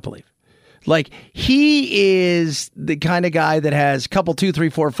you could not believe. Like, he is the kind of guy that has a couple, 2,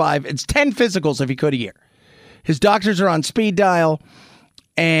 3, 4, 5, it's 10 physicals if he could a year. His doctors are on speed dial,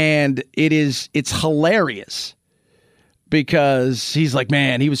 and it's hilarious because he's like,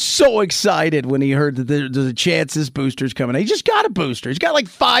 man, he was so excited when he heard that there's a chance this booster's coming. He just got a booster. He's got like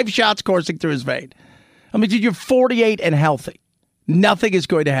 5 shots coursing through his vein. I mean, dude, you're 48 and healthy. Nothing is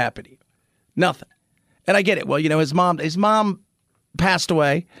going to happen to you. Nothing. And I get it. Well, his mom passed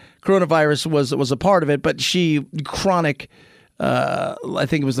away. Coronavirus was a part of it, but she chronic, I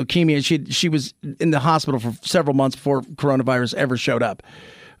think it was leukemia. She was in the hospital for several months before coronavirus ever showed up.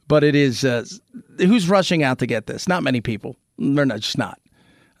 But it is, who's rushing out to get this? Not many people. They're just not.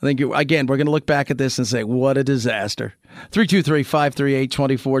 I think, again, we're going to look back at this and say, what a disaster.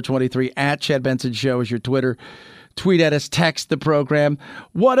 323-538-2423 at Chad Benson Show is your Twitter. Tweet at us, text the program.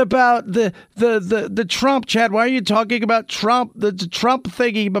 What about the Trump, Chad? Why are you talking about Trump? The Trump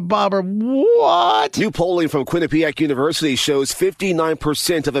thingy, bobber. What? New polling from Quinnipiac University shows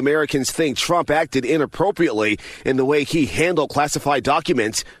 59% of Americans think Trump acted inappropriately in the way he handled classified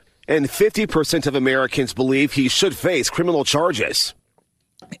documents, and 50% of Americans believe he should face criminal charges.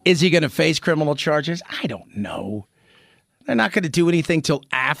 Is he going to face criminal charges? I don't know. They're not going to do anything till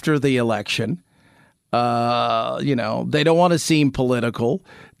after the election. They don't want to seem political.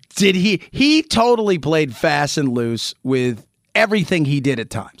 He totally played fast and loose with everything he did at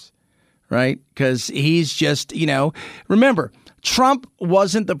times, right? Because he's just, remember, Trump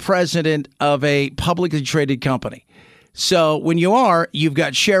wasn't the president of a publicly traded company. So when you've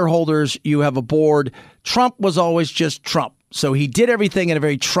got shareholders, you have a board. Trump was always just Trump. So he did everything in a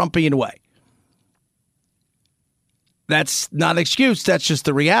very Trumpian way. That's not an excuse. That's just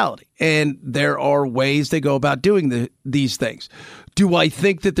the reality. And there are ways they go about doing these things. Do I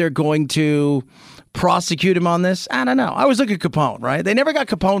think that they're going to prosecute him on this? I don't know. I always look at Capone, right? They never got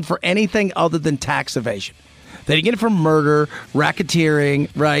Capone for anything other than tax evasion. They didn't get him for murder, racketeering,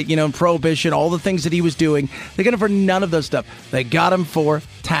 right? Prohibition, all the things that he was doing. They got him for none of those stuff. They got him for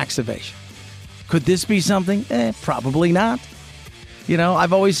tax evasion. Could this be something? Probably not.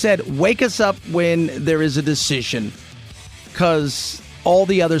 I've always said, wake us up when there is a decision, because all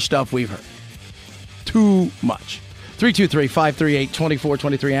the other stuff we've heard. Too much.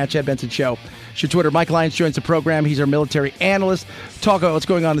 323-538-2423 at Chad Benson Show. It's your Twitter. Mike Lyons joins the program. He's our military analyst. Talk about what's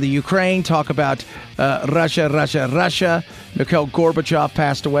going on in the Ukraine. Talk about Russia. Mikhail Gorbachev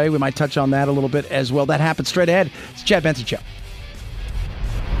passed away. We might touch on that a little bit as well. That happens straight ahead. It's Chad Benson Show.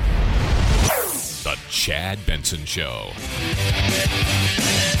 The Chad Benson Show.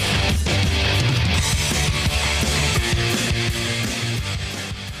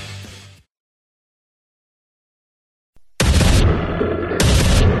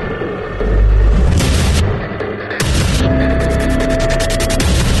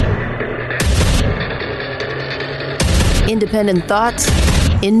 Independent thoughts,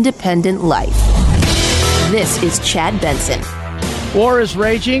 independent life. This is Chad Benson. War is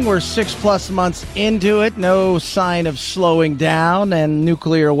raging. We're 6+ months into it. No sign of slowing down, and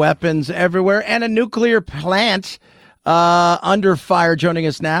nuclear weapons everywhere, and a nuclear plant under fire. Joining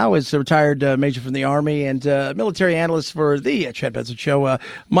us now is a retired major from the Army and military analyst for the Chad Benson Show,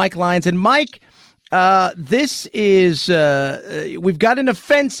 Mike Lyons. And Mike, this is we've got an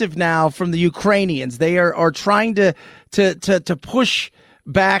offensive now from the Ukrainians. They are trying to push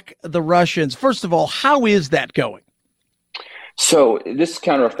back the Russians. First of all, how is that going? So this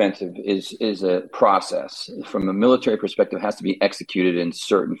counteroffensive is a process. From a military perspective, it has to be executed in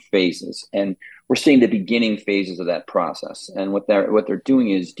certain phases, and we're seeing the beginning phases of that process. And what they're doing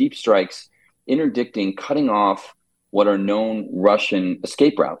is deep strikes, interdicting, cutting off what are known Russian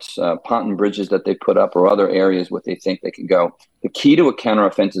escape routes, Ponton bridges that they put up, or other areas where they think they can go. The key to a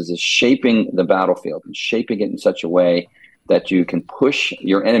counteroffensive is shaping the battlefield and shaping it in such a way that you can push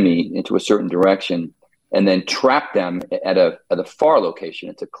your enemy into a certain direction and then trap them at a far location.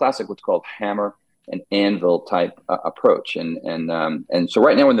 It's a classic what's called hammer and anvil type approach. And so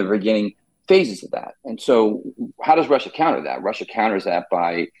right now we're in the beginning phases of that. And so how does Russia counter that? Russia counters that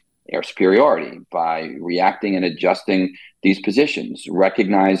by air superiority, by reacting and adjusting these positions,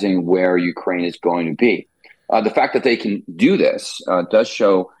 recognizing where Ukraine is going to be. The fact that they can do this does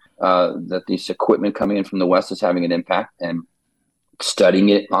show that this equipment coming in from the West is having an impact, and studying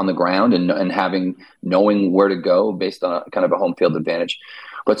it on the ground and knowing where to go based on a kind of a home field advantage.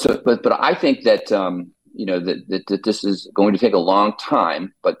 But I think that that this is going to take a long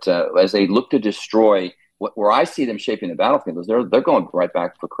time. But as they look to destroy, where I see them shaping the battlefield is they're going right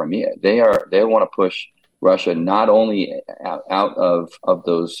back for Crimea. They want to push Russia not only out of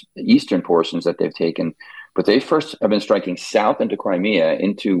those eastern portions that they've taken, but they first have been striking south into Crimea,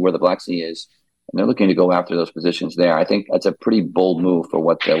 into where the Black Sea is. And they're looking to go after those positions there. I think that's a pretty bold move for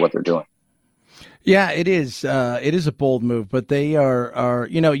what they're doing. Yeah, it is. It is a bold move, but they are.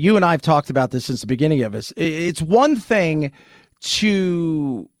 You and I have talked about this since the beginning of this. It's one thing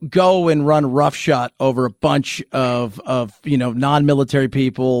to go and run roughshod over a bunch of non-military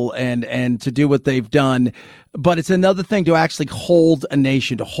people and to do what they've done, but it's another thing to actually hold a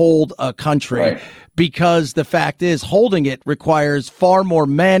nation, to hold a country, right? Because the fact is, holding it requires far more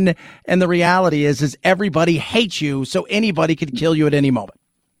men, and the reality is everybody hates you, so anybody could kill you at any moment.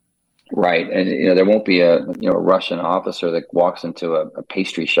 Right, and there won't be a Russian officer that walks into a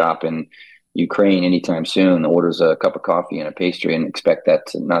pastry shop in Ukraine anytime soon, orders a cup of coffee and a pastry, and expect that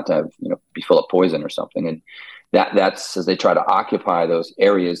to not to have be full of poison or something. And that's as they try to occupy those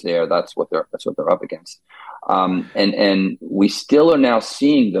areas there. That's what they're up against. And we still are now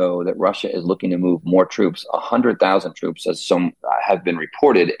seeing, though, that Russia is looking to move more troops, 100,000 troops, as some have been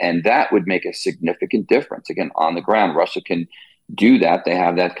reported, and that would make a significant difference. Again, on the ground, Russia can do that. They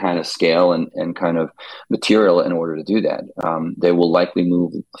have that kind of scale and kind of material in order to do that. They will likely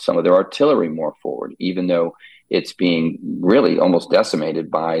move some of their artillery more forward, even though it's being really almost decimated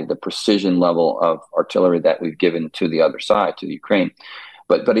by the precision level of artillery that we've given to the other side, to the Ukraine.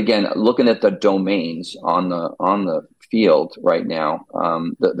 But again, looking at the domains on the field right now,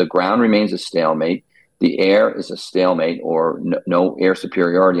 the ground remains a stalemate. The air is a stalemate, or no air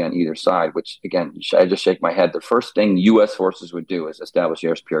superiority on either side, which, again, I just shake my head. The first thing U.S. forces would do is establish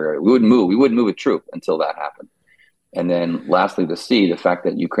air superiority. We wouldn't move a troop until that happened. And then lastly, the sea, the fact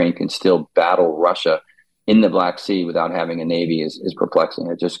that Ukraine can still battle Russia in the Black Sea without having a navy is perplexing.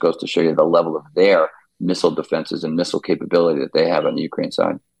 It just goes to show you the level of their missile defenses and missile capability that they have on the Ukraine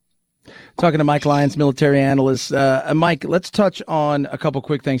side. Talking to Mike Lyons, military analyst. Mike, let's touch on a couple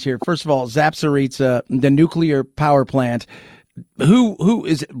quick things here. First of all, Zaporizhzhia, the nuclear power plant. Who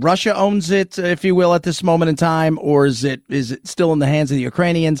is it? Russia owns it, if you will, at this moment in time, or is it still in the hands of the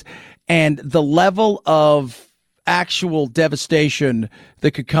Ukrainians? And the level of actual devastation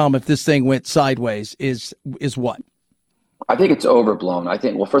that could come if this thing went sideways is what? I think it's overblown. I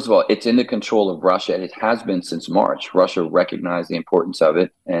think, well, first of all, it's in the control of Russia, and it has been since March. Russia recognized the importance of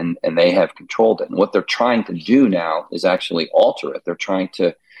it, and they have controlled it. And what they're trying to do now is actually alter it. They're trying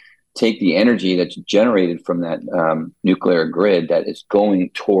to take the energy that's generated from that nuclear grid that is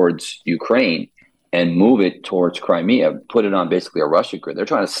going towards Ukraine and move it towards Crimea, put it on basically a Russia grid. They're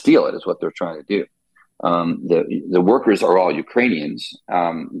trying to steal it, is what they're trying to do. The workers are all Ukrainians.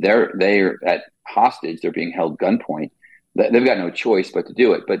 They're at hostage. They're being held gunpoint. They've got no choice but to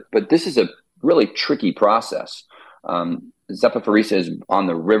do it. But this is a really tricky process. Zaporizhzhia is on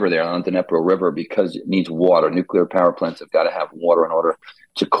the river there, on the Dnepro River, because it needs water. Nuclear power plants have got to have water in order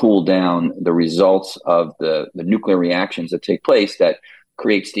to cool down the results of the nuclear reactions that take place that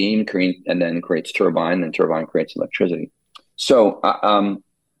create steam, and then creates turbine, and turbine creates electricity. So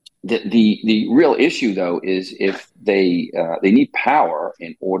the real issue, though, is if they need power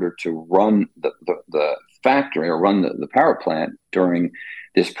in order to run the factory or run the power plant during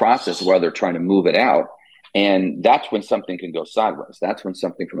this process where they're trying to move it out. And that's when something can go sideways. That's when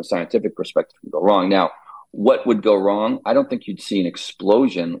something from a scientific perspective can go wrong. Now, what would go wrong? I don't think you'd see an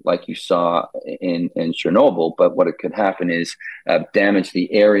explosion like you saw in Chernobyl, but what it could happen is damage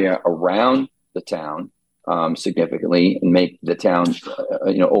the area around the town significantly and make the town,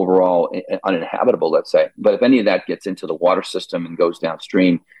 overall uninhabitable, let's say. But if any of that gets into the water system and goes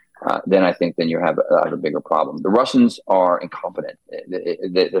downstream, then I think you have a bigger problem. The Russians are incompetent.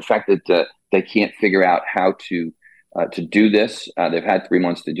 The fact that they can't figure out how to do this, they've had 3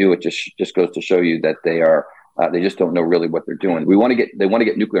 months to do it, just goes to show you that they just don't know really what they're doing. They want to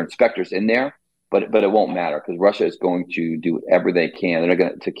get nuclear inspectors in there, but it won't matter because Russia is going to do whatever they can. They're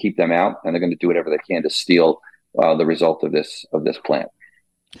going to keep them out, and they're going to do whatever they can to steal the result of this plant.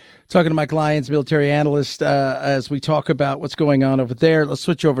 Talking to Mike Lyons, military analyst, as we talk about what's going on over there. Let's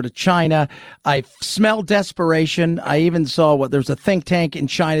switch over to China. I smell desperation. I even saw there's a think tank in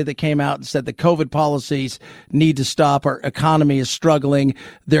China that came out and said the COVID policies need to stop. Our economy is struggling.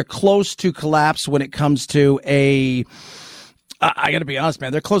 They're close to collapse when it comes to I got to be honest,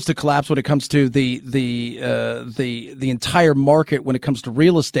 man. They're close to collapse when it comes to the entire market when it comes to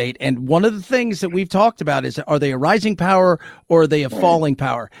real estate. And one of the things that we've talked about is, are they a rising power or are they a falling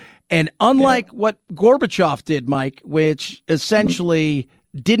power? And unlike what Gorbachev did, Mike, which essentially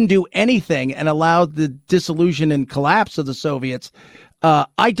didn't do anything and allowed the dissolution and collapse of the Soviets,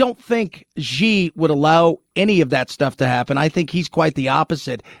 I don't think Xi would allow any of that stuff to happen. I think he's quite the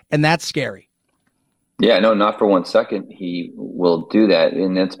opposite, and that's scary. Yeah, no, not for 1 second he will do that.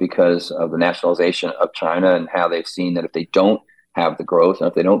 And that's because of the nationalization of China and how they've seen that if they don't have the growth and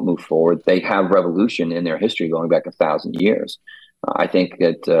if they don't move forward, they have revolution in their history going back 1,000 years. I think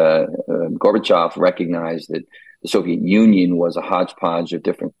that Gorbachev recognized that the Soviet Union was a hodgepodge of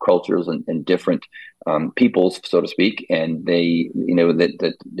different cultures and different peoples, so to speak. And they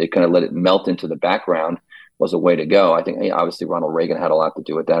kind of let it melt into the background was a way to go. I think obviously Ronald Reagan had a lot to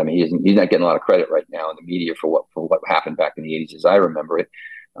do with that. I mean, he's not getting a lot of credit right now in the media for what happened back in the 80s, as I remember it.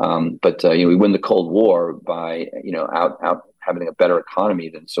 But we win the Cold War by out having a better economy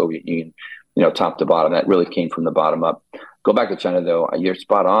than the Soviet Union, top to bottom. That really came from the bottom up. Go back to China, though. You're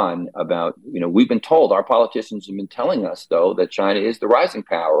spot on about we've been told, our politicians have been telling us, though, that China is the rising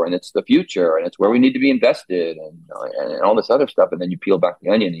power and it's the future and it's where we need to be invested and all this other stuff. And then you peel back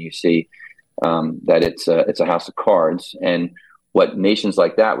the onion and you see that it's a house of cards. And what nations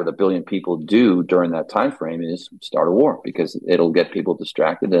like that with 1 billion people do during that time frame is start a war, because it'll get people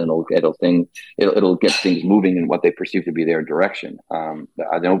distracted and it'll get things moving in what they perceive to be their direction.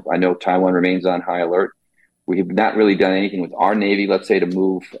 I know Taiwan remains on high alert. We have not really done anything with our Navy, let's say, to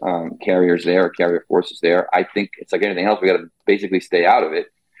move carriers there or carrier forces there. I think it's like anything else. We got to basically stay out of it.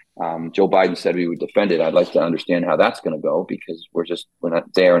 Joe Biden said we would defend it. I'd like to understand how that's going to go, because we're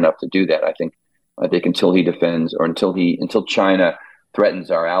not there enough to do that. I think until he defends, or until China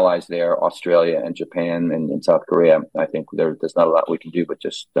threatens our allies there, Australia and Japan and South Korea, I think there's not a lot we can do, but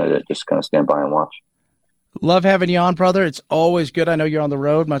just kind of stand by and watch. Love having you on, brother. It's always good. I know you're on the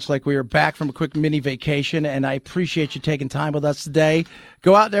road, much like we were back from a quick mini vacation, and I appreciate you taking time with us today.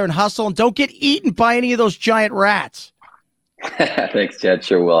 Go out there and hustle, and don't get eaten by any of those giant rats. Thanks, Chad.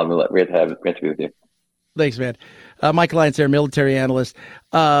 Sure will. Great to be with you. Thanks, man. Michael Lyons there, military analyst.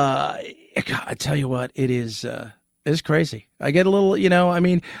 God, I tell you what, it's crazy. I get a little,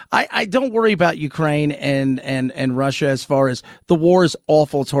 I don't worry about Ukraine and Russia as far as the war is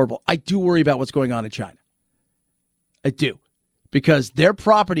awful. It's horrible. I do worry about what's going on in China. I do. Because their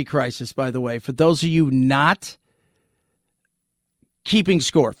property crisis, by the way, for those of you not keeping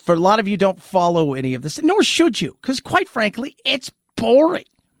score, for a lot of you don't follow any of this, nor should you, because quite frankly, it's boring,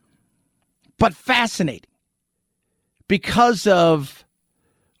 but fascinating because of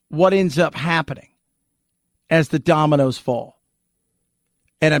what ends up happening as the dominoes fall.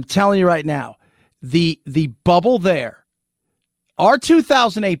 And I'm telling you right now, the bubble there, our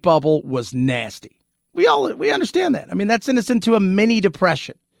 2008 bubble was nasty. We understand that. I mean, that sent us into a mini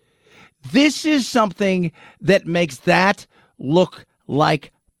depression. This is something that makes that look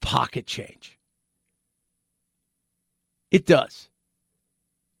like pocket change. It does.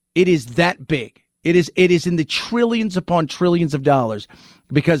 It is that big. It is in the trillions upon trillions of dollars,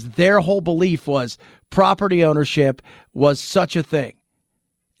 because their whole belief was property ownership was such a thing.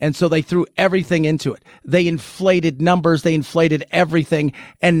 And so they threw everything into it. They inflated numbers. They inflated everything.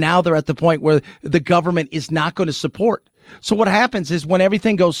 And now they're at the point where the government is not going to support. So what happens is when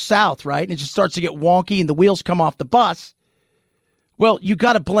everything goes south, right, and it just starts to get wonky and the wheels come off the bus, well, you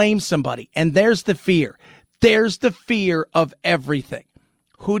got to blame somebody. And there's the fear. There's the fear of everything.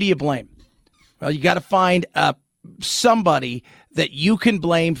 Who do you blame? Well, you got to find somebody that you can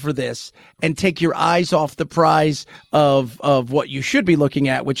blame for this and take your eyes off the prize of what you should be looking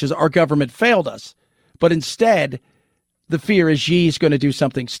at, which is our government failed us. But instead, the fear is Xi's going to do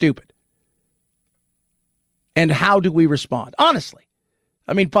something stupid. And how do we respond? Honestly.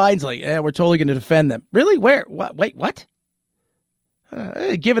 I mean, Biden's like, we're totally going to defend them. Really? Where? What? Wait, what?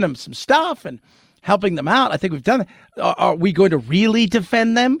 Giving them some stuff and helping them out. I think we've done that. Are we going to really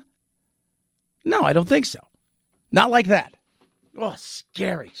defend them? No, I don't think so. Not like that. Oh,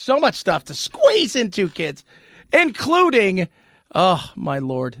 scary. So much stuff to squeeze into, kids, including, oh, my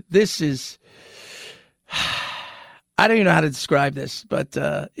Lord, this is, I don't even know how to describe this, but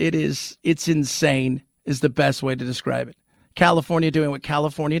it's insane is the best way to describe it. California doing what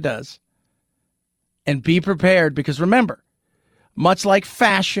California does. And be prepared, because remember, much like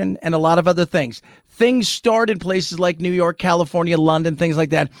fashion and a lot of other things start in places like New York, California, London, things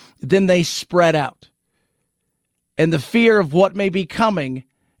like that. Then they spread out. And the fear of what may be coming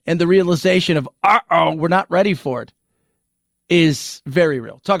and the realization of, we're not ready for it is very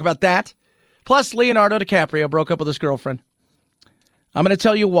real. Talk about that. Plus, Leonardo DiCaprio broke up with his girlfriend. I'm going to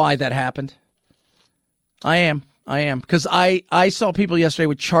tell you why that happened. I am. Because I saw people yesterday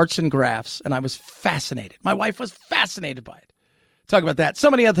with charts and graphs, and I was fascinated. My wife was fascinated by it. Talk about that.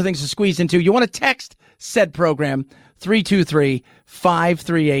 So many other things to squeeze into. You want to text said program,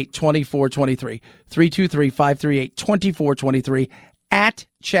 323-538-2423. 323-538-2423. At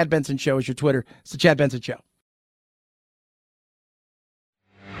Chad Benson Show is your Twitter. It's the Chad Benson Show.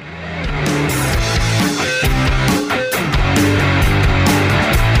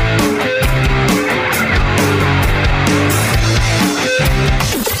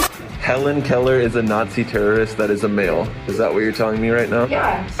 Helen Keller is a Nazi terrorist that is a male. Is that what you're telling me right now?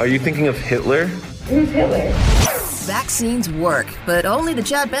 Yeah. Are you thinking of Hitler? Who's Hitler? Vaccines work, but only the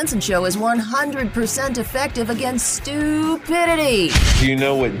Chad Benson Show is 100% effective against stupidity. Do you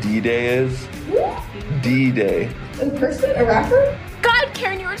know what D-Day is? D-Day. A person? A rapper? God,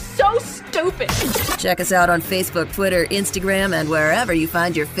 Karen, you are so stupid. Check us out on Facebook, Twitter, Instagram, and wherever you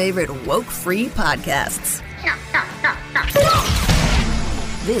find your favorite woke-free podcasts.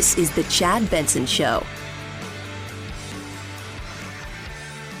 This is the Chad Benson Show.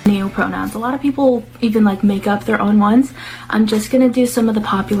 New pronouns. A lot of people even make up their own ones. I'm just gonna do some of the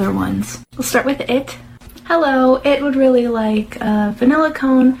popular ones. We'll start with it. Hello, it would really like a vanilla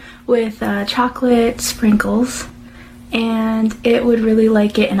cone with chocolate sprinkles, and it would really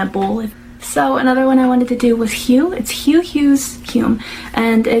like it in a bowl. So another one I wanted to do was Hugh. It's Hugh Hughes Hume,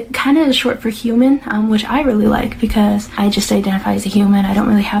 and it kind of is short for human, which I really like because I just identify as a human. I don't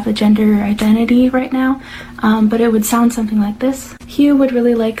really have a gender identity right now, but it would sound something like this. Hugh would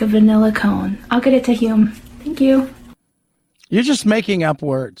really like a vanilla cone. I'll get it to Hume. Thank you. You're just making up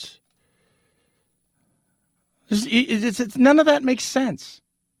words. None of that makes sense.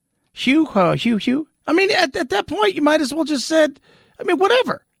 Hugh. I mean, at that point, you might as well just said,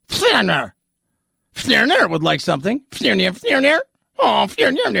 whatever. Flerner would like something. Flerner. Oh,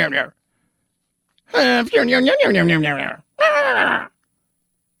 Flerner.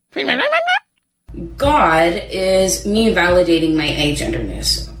 God is me validating my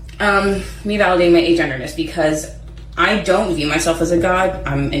agenderness. Because I don't view myself as a god.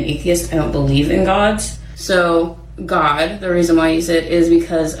 I'm an atheist. I don't believe in gods. So God, the reason why I use it is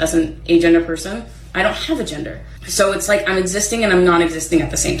because as an agender person, I don't have a gender. So it's like I'm existing and I'm not existing at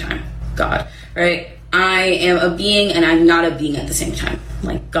the same time. God, right? I am a being and I'm not a being at the same time.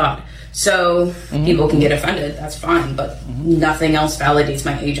 Like God. So people can get offended. That's fine. But nothing else validates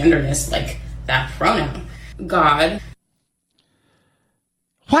my agenderness like that pronoun. God.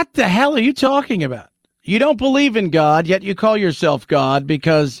 What the hell are you talking about? You don't believe in God, yet you call yourself God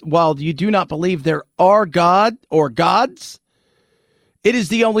because while you do not believe there are God or gods, it is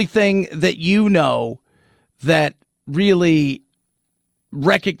the only thing that you know that really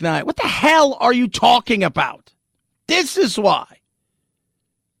recognize. What the hell are you talking about? This is why.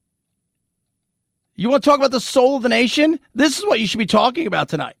 You want to talk about the soul of the nation? This is what you should be talking about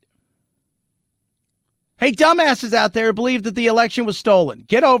tonight. Hey, dumbasses out there who believe that the election was stolen.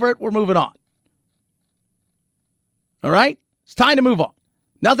 Get over it. We're moving on. All right? It's time to move on.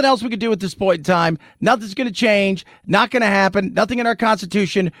 Nothing else we can do at this point in time. Nothing's going to change. Not going to happen. Nothing in our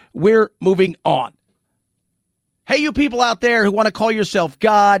Constitution. We're moving on. Hey, you people out there who want to call yourself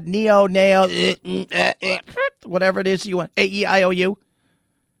God, Neo, whatever it is you want, A-E-I-O-U.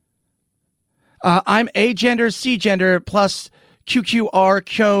 I'm agender, C-gender, plus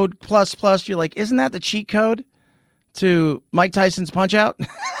QQR code, plus. You're like, isn't that the cheat code to Mike Tyson's Punch-Out?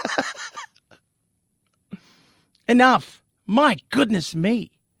 Enough. My goodness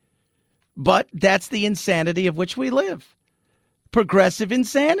me. But that's the insanity of which we live. Progressive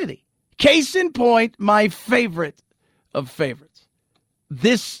insanity. Case in point, my favorite of favorites.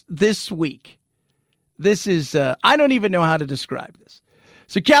 This week. This is, I don't even know how to describe this.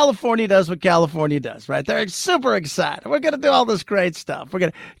 So California does what California does, right? They're super excited. We're going to do all this great stuff. We're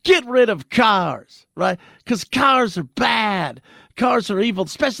going to get rid of cars, right? Because cars are bad. Cars are evil,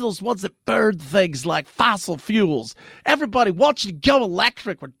 especially those ones that burn things like fossil fuels. Everybody wants you to go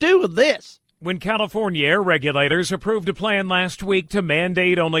electric. We're doing this. When California air regulators approved a plan last week to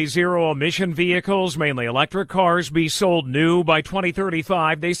mandate only zero-emission vehicles, mainly electric cars, be sold new by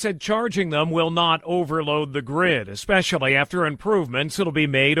 2035, they said charging them will not overload the grid, especially after improvements that'll be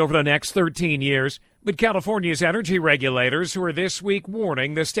made over the next 13 years. But California's energy regulators, who are this week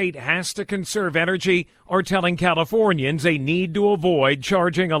warning the state has to conserve energy, are telling Californians they need to avoid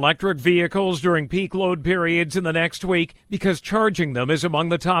charging electric vehicles during peak load periods in the next week because charging them is among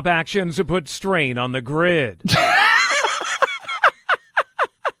the top actions to put strain on the grid.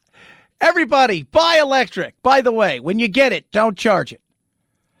 Everybody, buy electric. By the way, when you get it, don't charge it.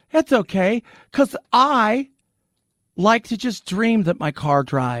 That's okay, because I like to just dream that my car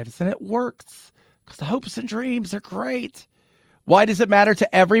drives, and it works. Because the hopes and dreams are great. Why does it matter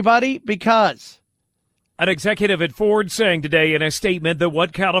to everybody? Because an executive at Ford saying today in a statement that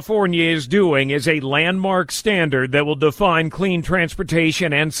what California is doing is a landmark standard that will define clean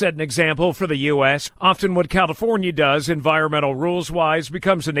transportation and set an example for the U.S. Often what California does, environmental rules-wise,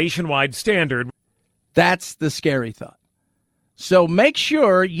 becomes a nationwide standard. That's the scary thought. So make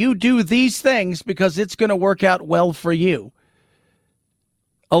sure you do these things because it's going to work out well for you.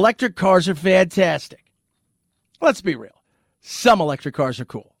 Electric cars are fantastic. Let's be real. Some electric cars are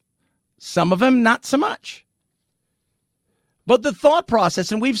cool. Some of them, not so much. But the thought process,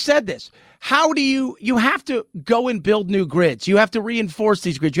 and we've said this, how do you have to go and build new grids. You have to reinforce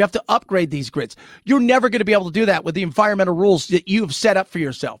these grids. You have to upgrade these grids. You're never going to be able to do that with the environmental rules that you have set up for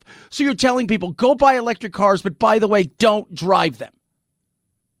yourself. So you're telling people, go buy electric cars, but by the way, don't drive them.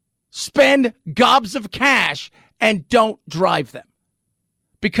 Spend gobs of cash and don't drive them.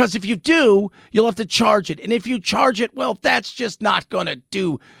 Because if you do, you'll have to charge it. And if you charge it, well, that's just not going to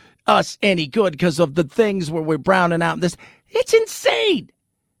do us any good because of the things where we're browning out this. It's insane.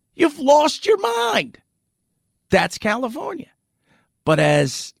 You've lost your mind. That's California. But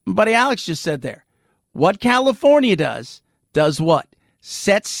as buddy Alex just said there, what California does what?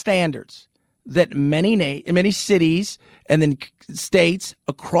 Sets standards that many cities and then states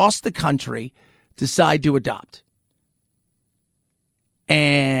across the country decide to adopt.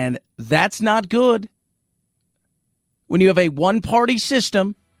 And that's not good. When you have a one-party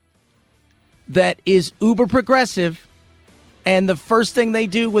system that is uber progressive, and the first thing they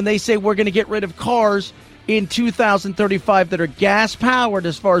do when they say we're going to get rid of cars in 2035 that are gas-powered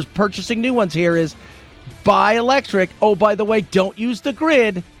as far as purchasing new ones here is buy electric. Oh, by the way, don't use the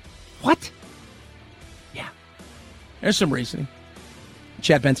grid. What? Yeah. There's some reasoning.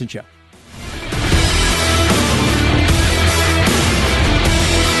 Chad Benson Show.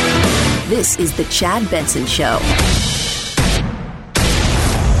 This is the Chad Benson Show.